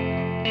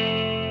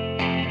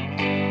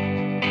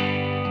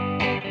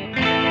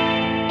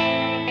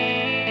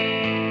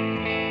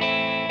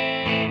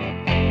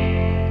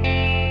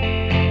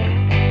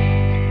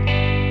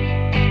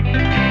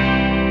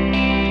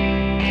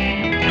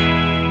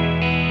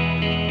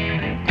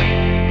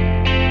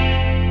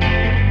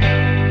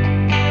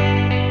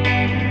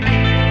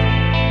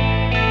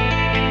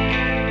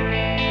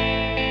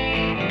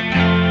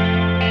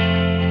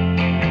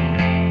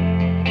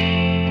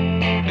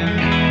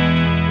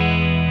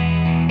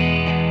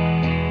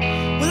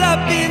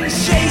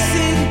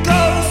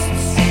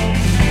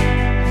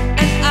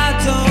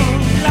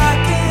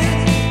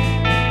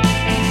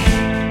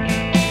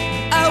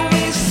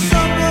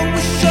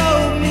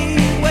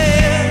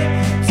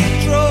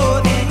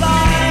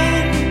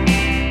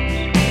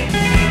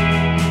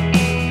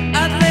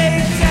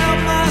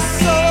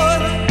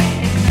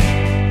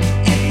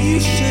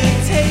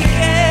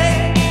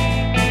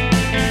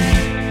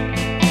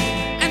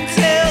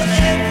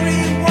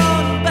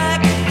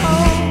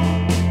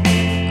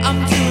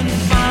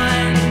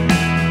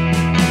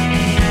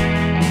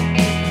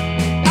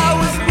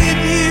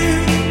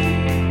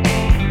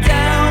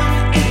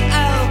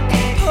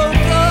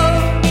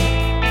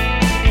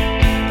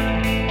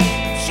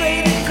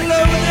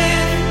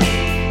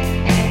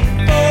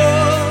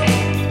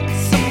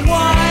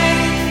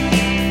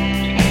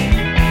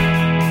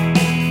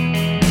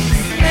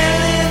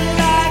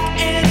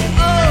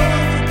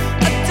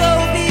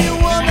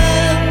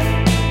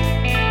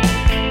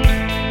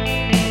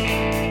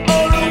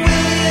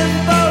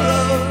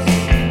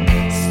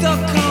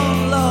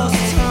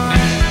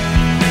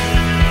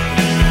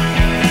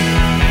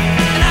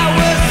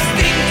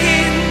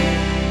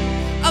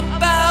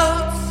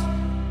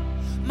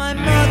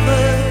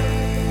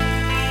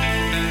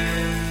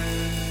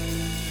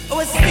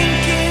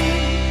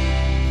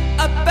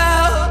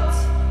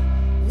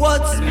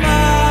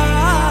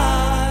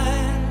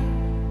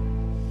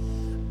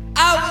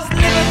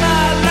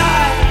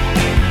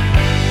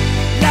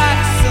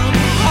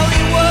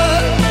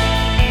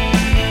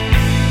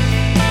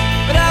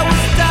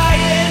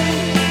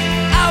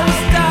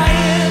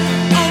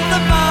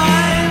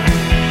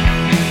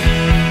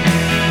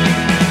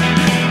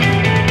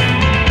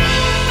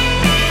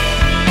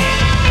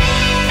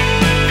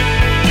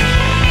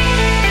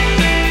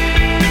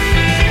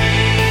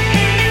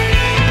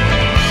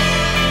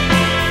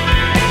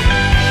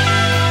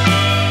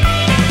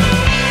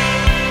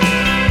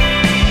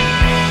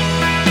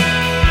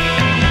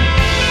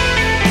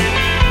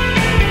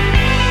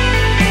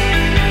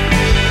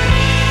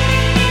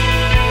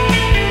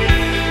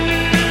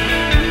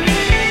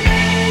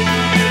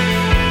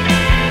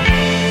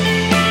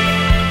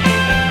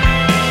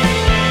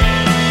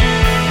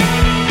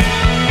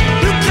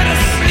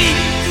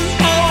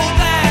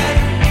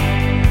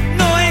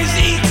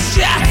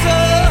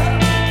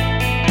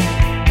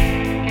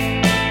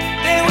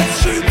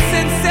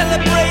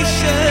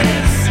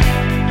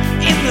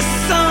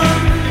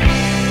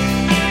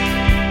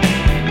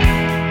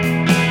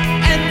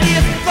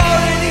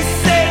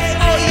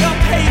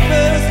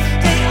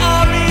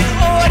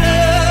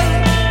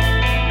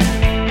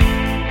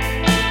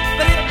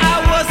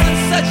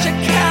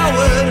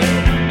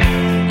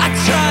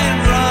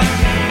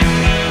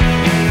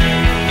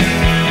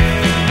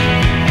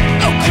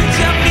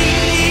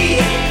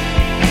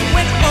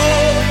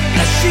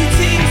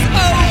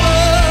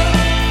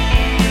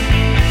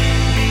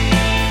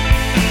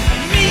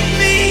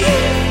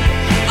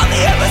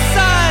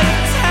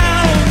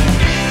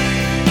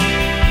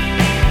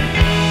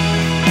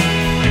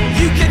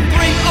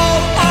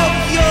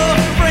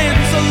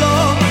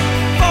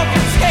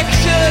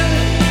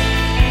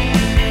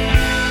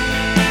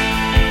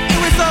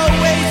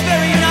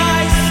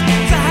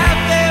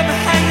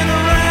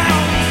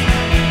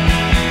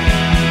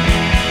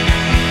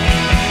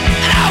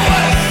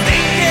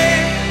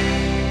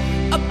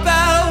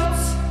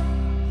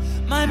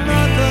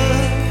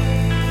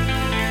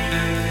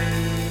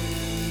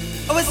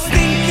 was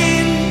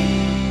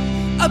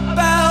thinking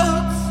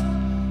about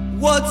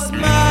what's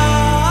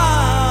mine.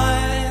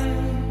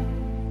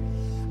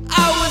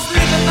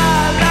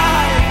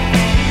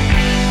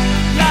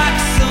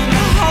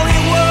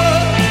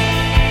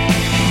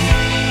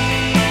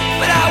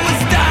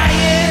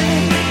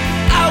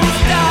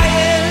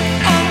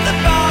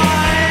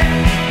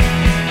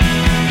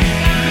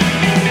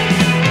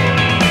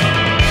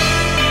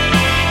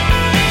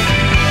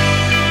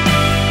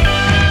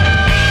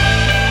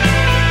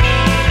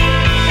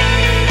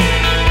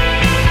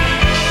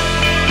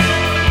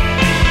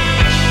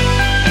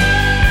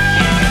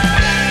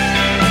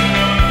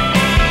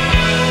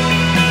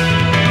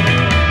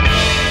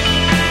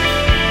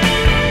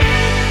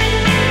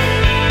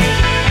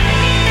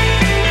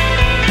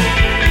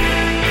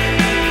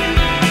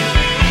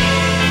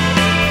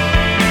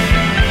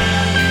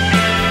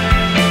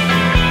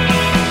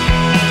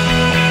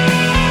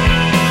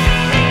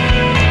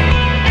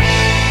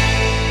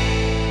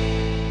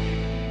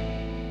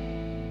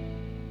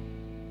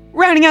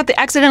 Rounding out the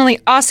accidentally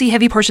Aussie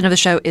heavy portion of the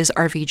show is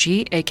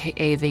RVG,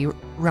 aka the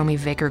Romy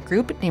Vaker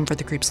Group, named for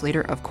the group's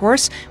leader, of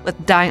course,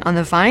 with Dying on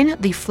the Vine,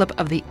 the flip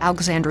of the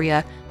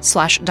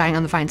Alexandria/Dying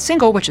on the Vine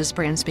single, which is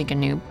brand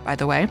spanking new, by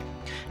the way.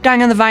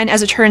 Dying on the Vine,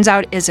 as it turns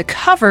out, is a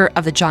cover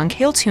of the John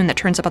Cale tune that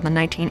turns up on the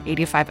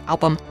 1985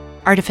 album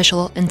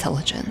Artificial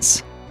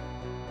Intelligence.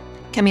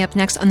 Coming up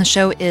next on the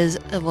show is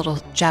a little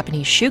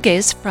Japanese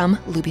shoegaze from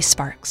Luby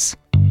Sparks.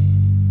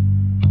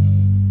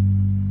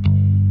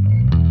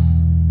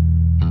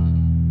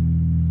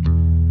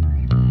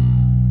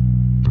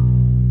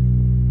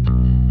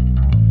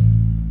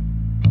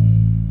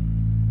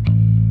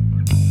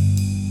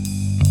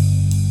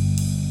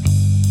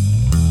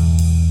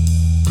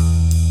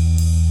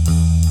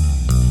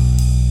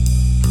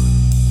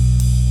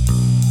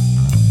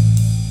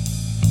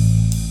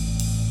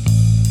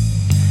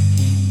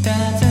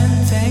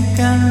 Doesn't take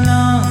a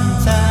long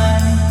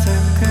time to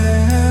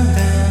cool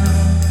down.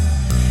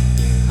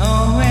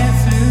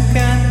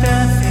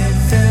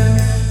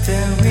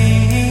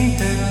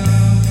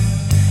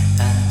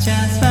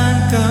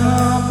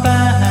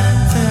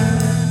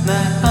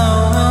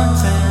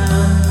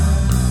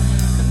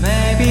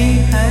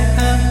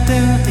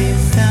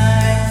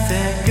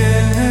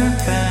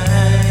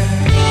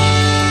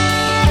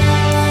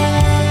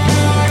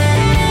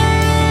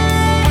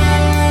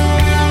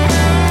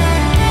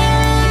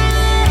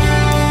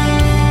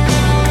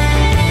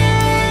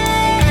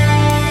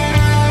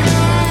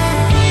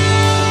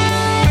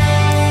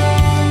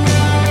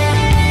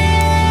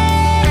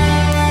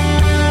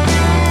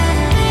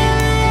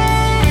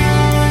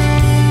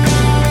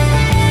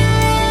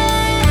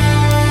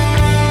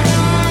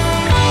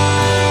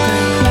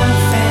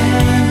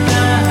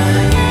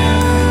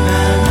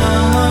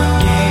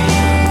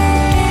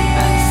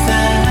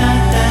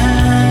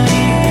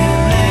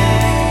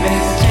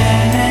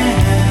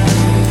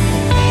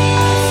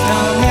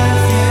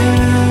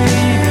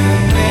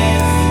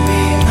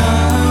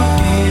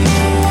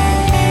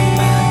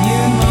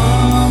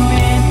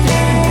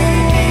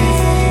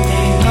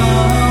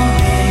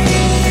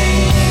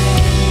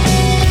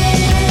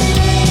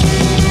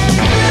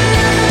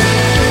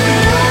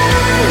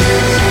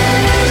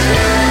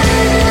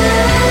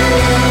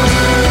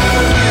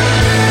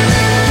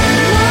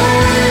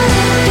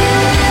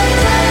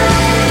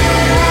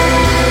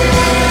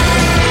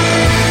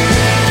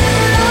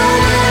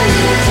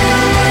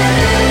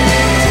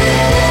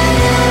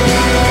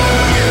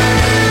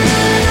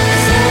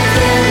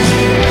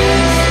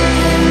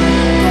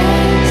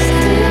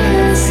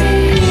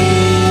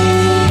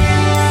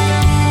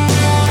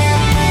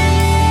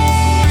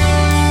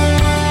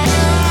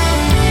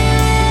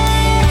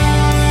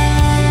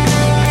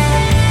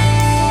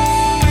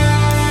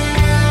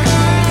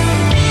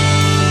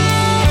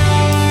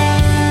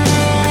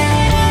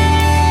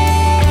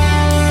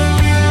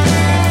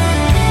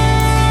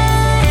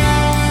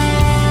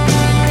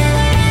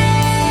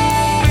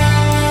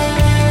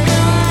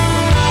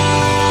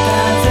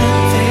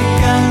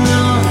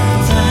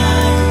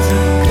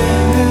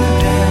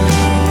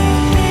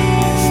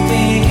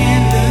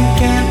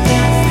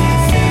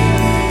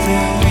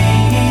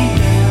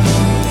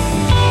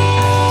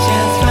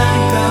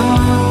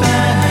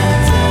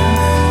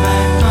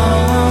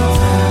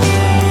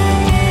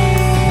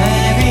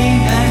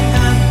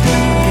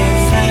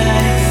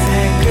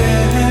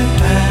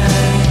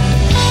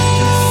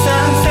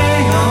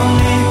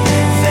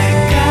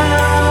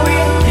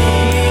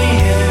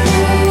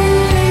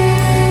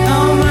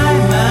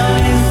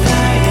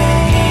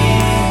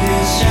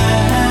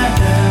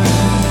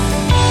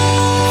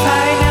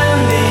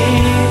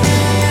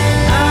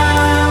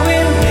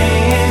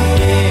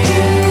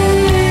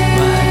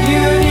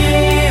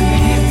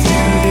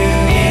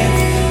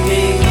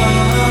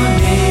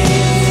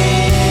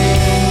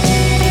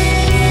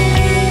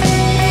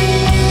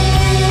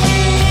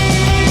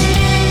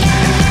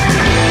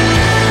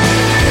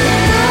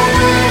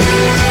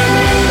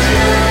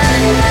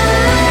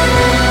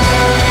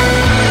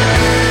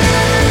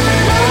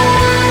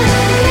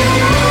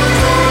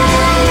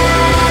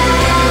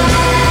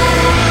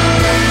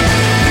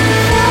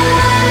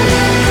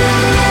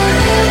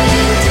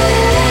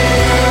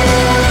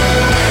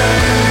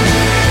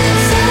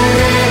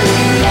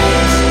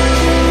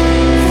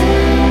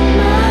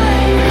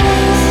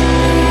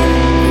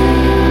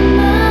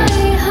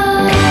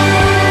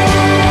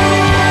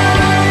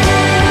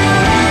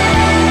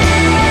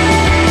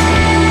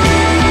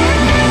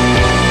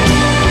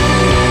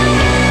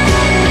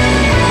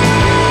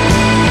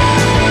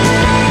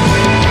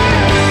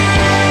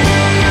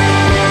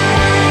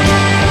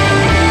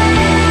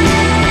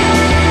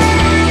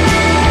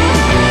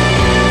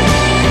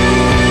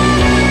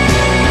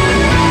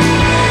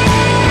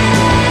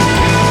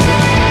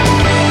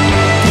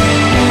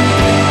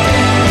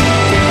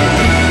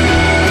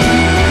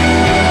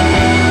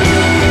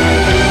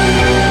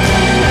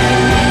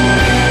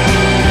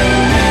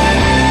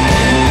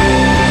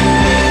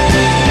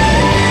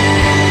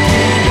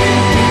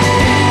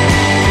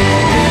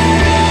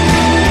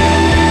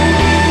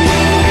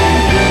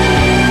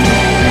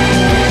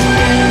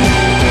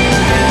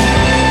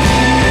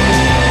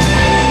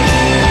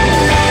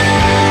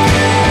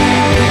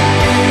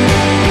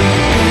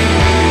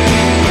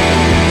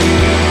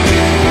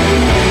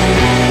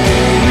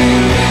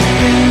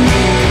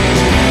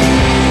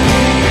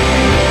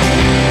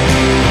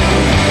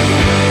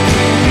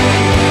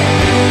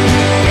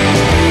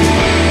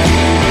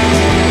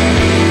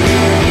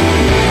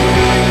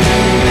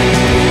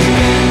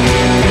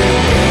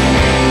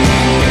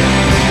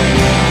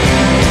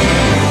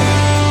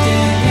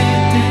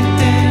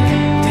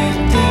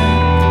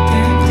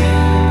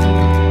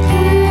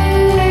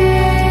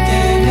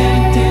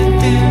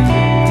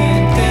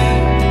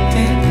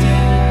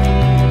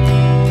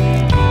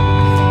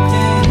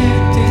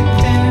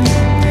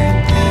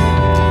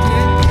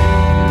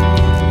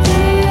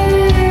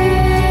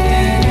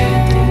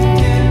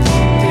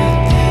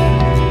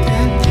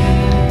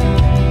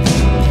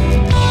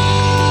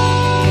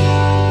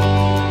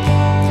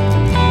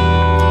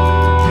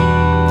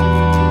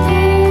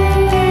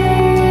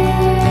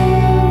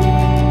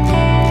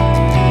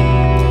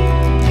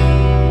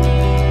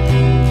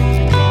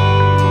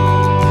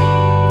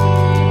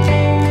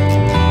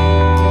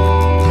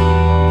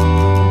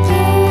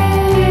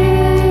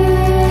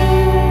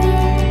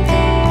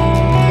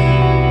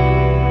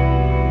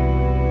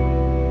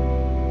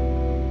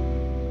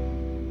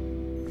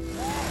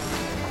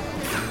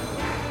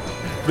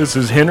 This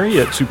is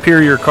Henry at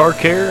Superior Car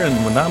Care,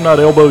 and when I'm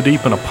not elbow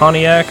deep in a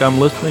Pontiac, I'm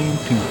listening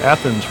to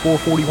Athens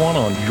 441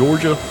 on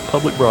Georgia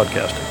Public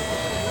Broadcasting.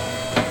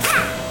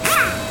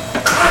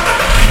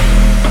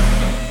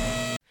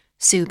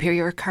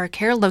 Superior Car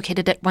Care,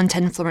 located at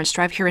 110 Florence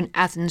Drive here in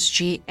Athens,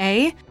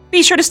 GA.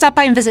 Be sure to stop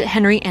by and visit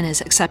Henry and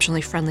his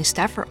exceptionally friendly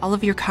staff for all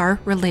of your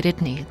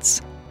car-related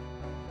needs.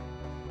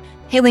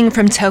 Hailing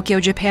from Tokyo,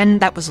 Japan,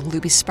 that was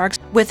Luby Sparks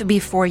with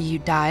Before You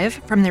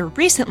Dive from their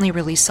recently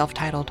released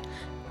self-titled.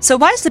 So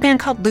why is the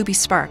band called Luby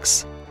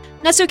Sparks?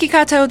 Natsuki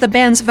Kato, the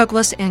band's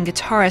vocalist and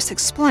guitarist,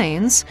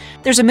 explains,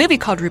 there's a movie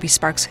called Ruby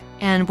Sparks,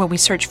 and when we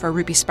search for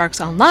Ruby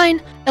Sparks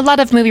online, a lot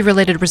of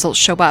movie-related results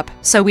show up,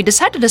 so we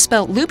decided to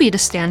spell Luby to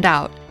stand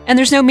out. And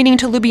there's no meaning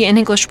to Luby in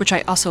English, which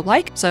I also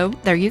like, so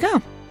there you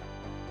go.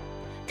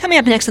 Coming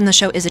up next on the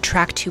show is a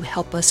track to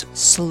help us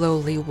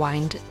slowly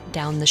wind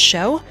down the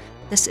show.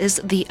 This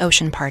is The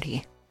Ocean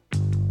Party.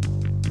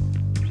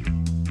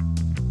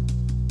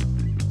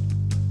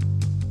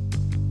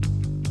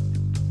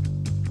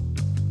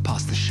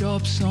 Past the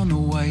shops on the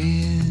way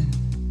in,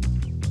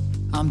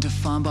 I'm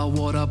defined by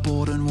what I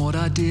bought and what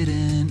I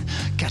didn't.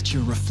 Catch a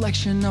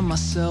reflection of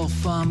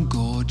myself, I'm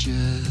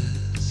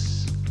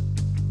gorgeous.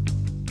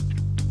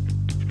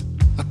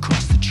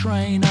 Across the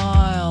train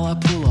aisle, I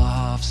pull a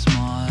half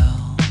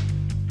smile.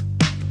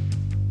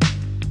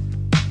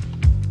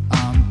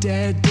 I'm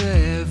dead to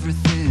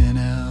everything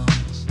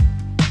else.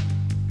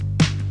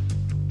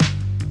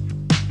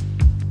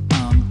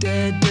 I'm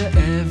dead to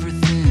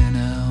everything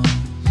else.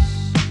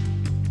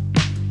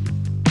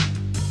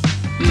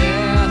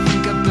 Yeah, I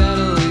think I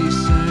better leave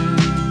soon.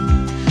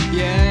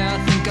 Yeah, I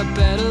think I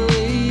better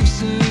leave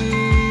soon.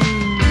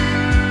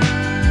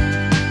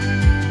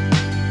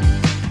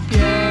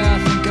 Yeah, I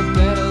think I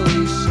better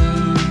leave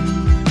soon.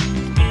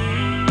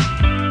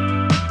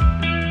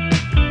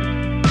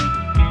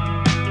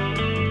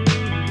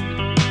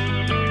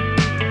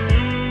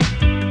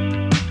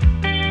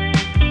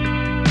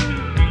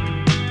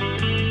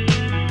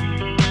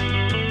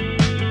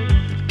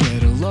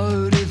 Get a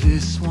load of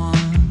this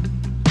one.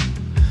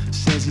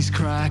 Says he's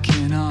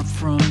cracking up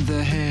from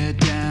the head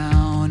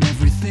down.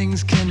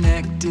 Everything's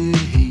connected,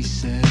 he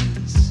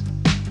says.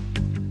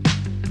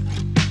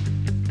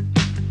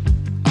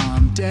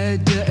 I'm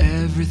dead to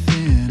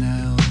everything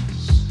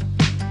else.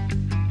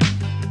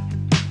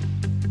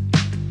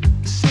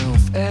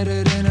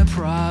 Self-edit in a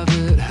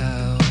private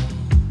hell.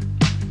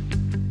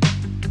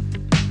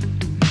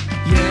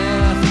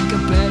 Yeah, I think I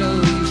better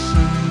leave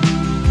soon.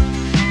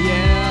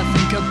 Yeah, I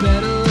think I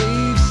better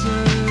leave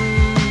soon.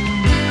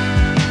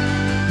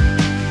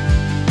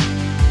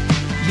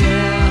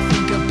 Yeah, I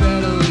think I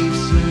better leave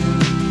soon.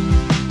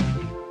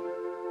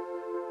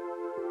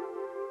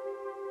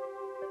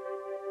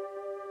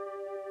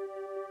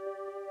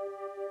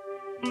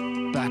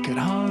 Back at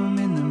home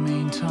in the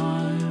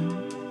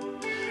meantime,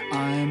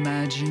 I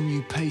imagine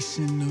you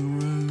pacing the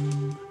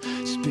room,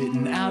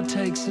 spitting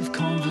outtakes of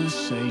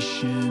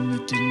conversation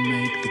that didn't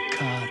make the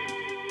cut.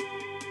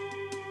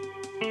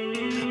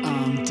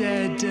 I'm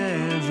dead to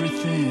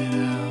everything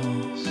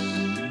else.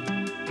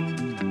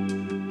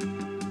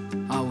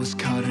 I was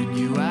cutting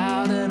you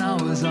out and I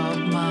was up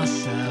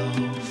myself.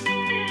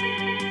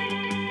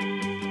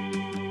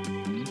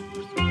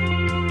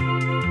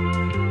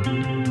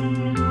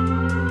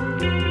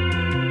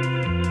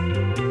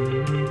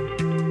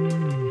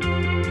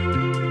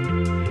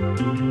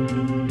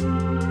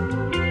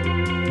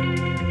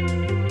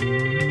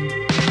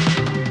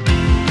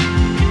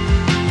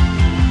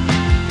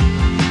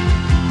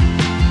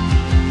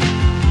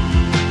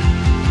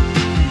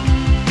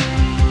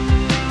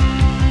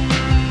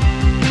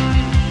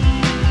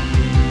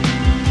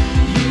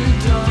 You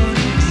don't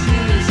exist.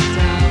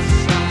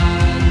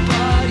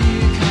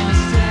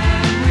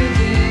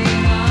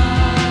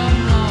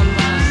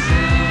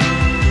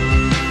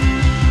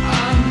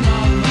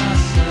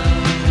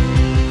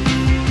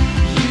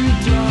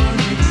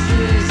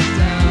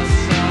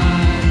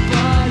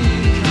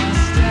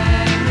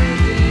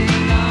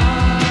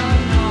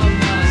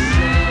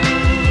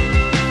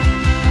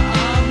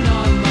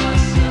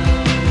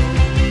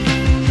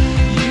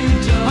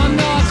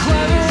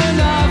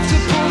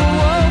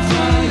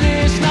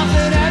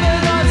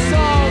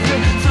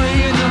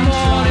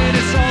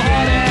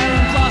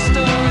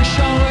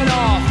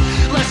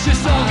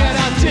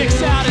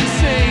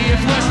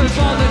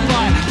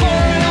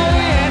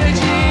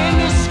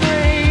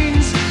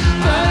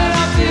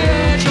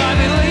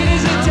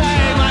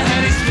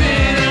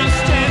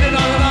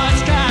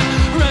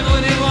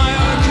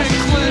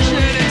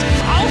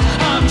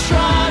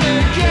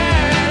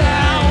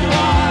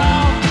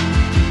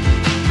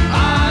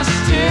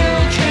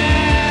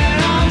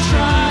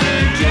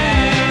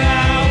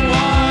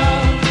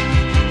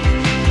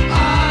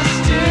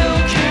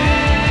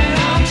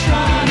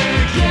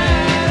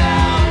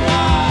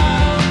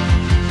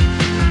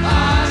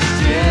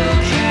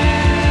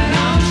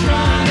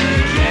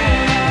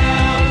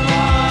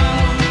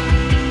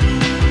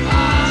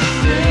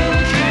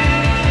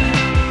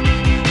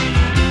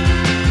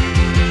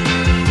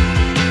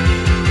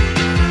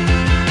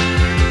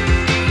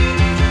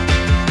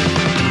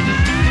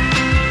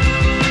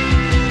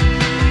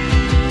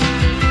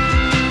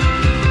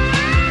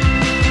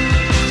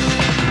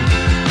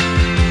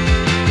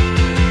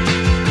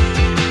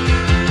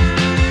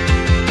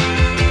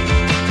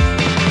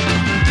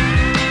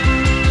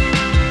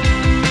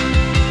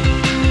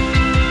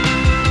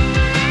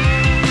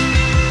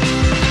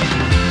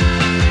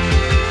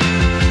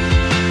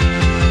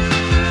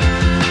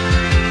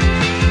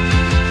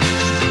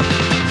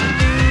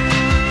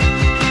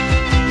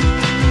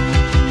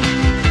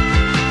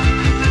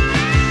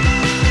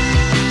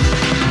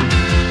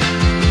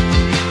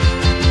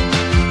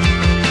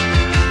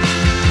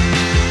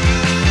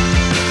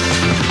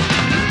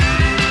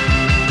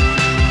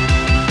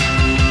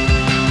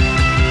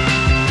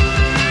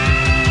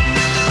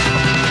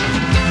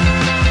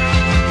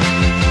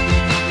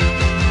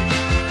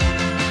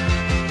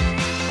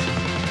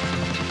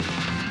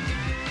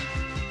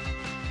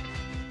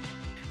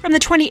 From the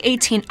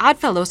 2018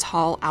 Oddfellows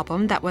Hall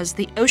album, that was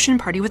The Ocean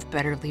Party with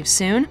Better Leave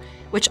Soon,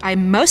 which I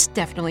most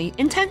definitely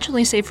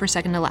intentionally saved for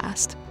second to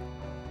last.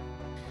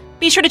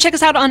 Be sure to check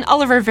us out on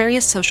all of our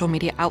various social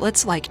media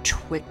outlets like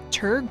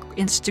Twitter,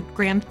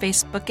 Instagram,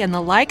 Facebook, and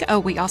the like. Oh,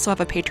 we also have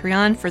a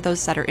Patreon for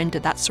those that are into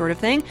that sort of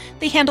thing.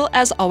 The handle,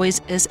 as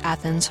always, is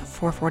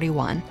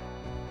Athens441.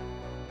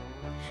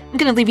 I'm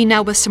going to leave you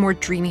now with some more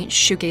dreamy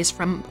shoegaze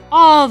from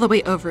all the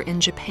way over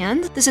in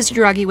Japan. This is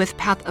Yuragi with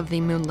Path of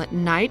the Moonlit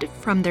Night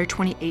from their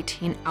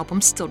 2018 album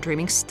Still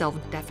Dreaming, Still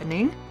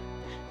Deafening.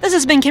 This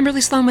has been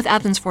Kimberly Sloan with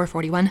Athens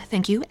 441.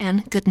 Thank you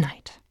and good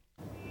night.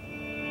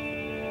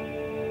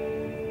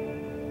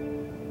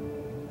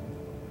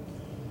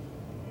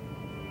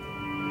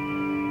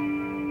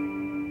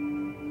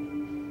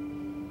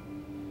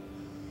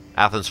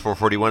 Athens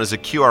 441 is a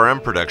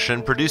QRM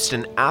production produced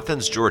in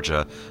Athens,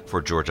 Georgia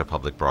for Georgia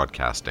Public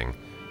Broadcasting.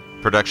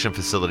 Production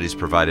facilities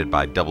provided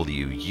by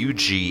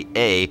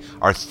WUGA.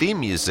 Our theme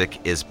music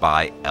is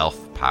by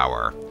Elf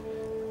Power.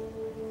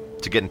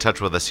 To get in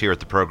touch with us here at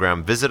the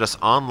program, visit us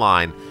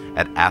online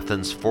at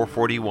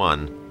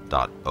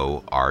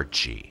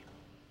athens441.org.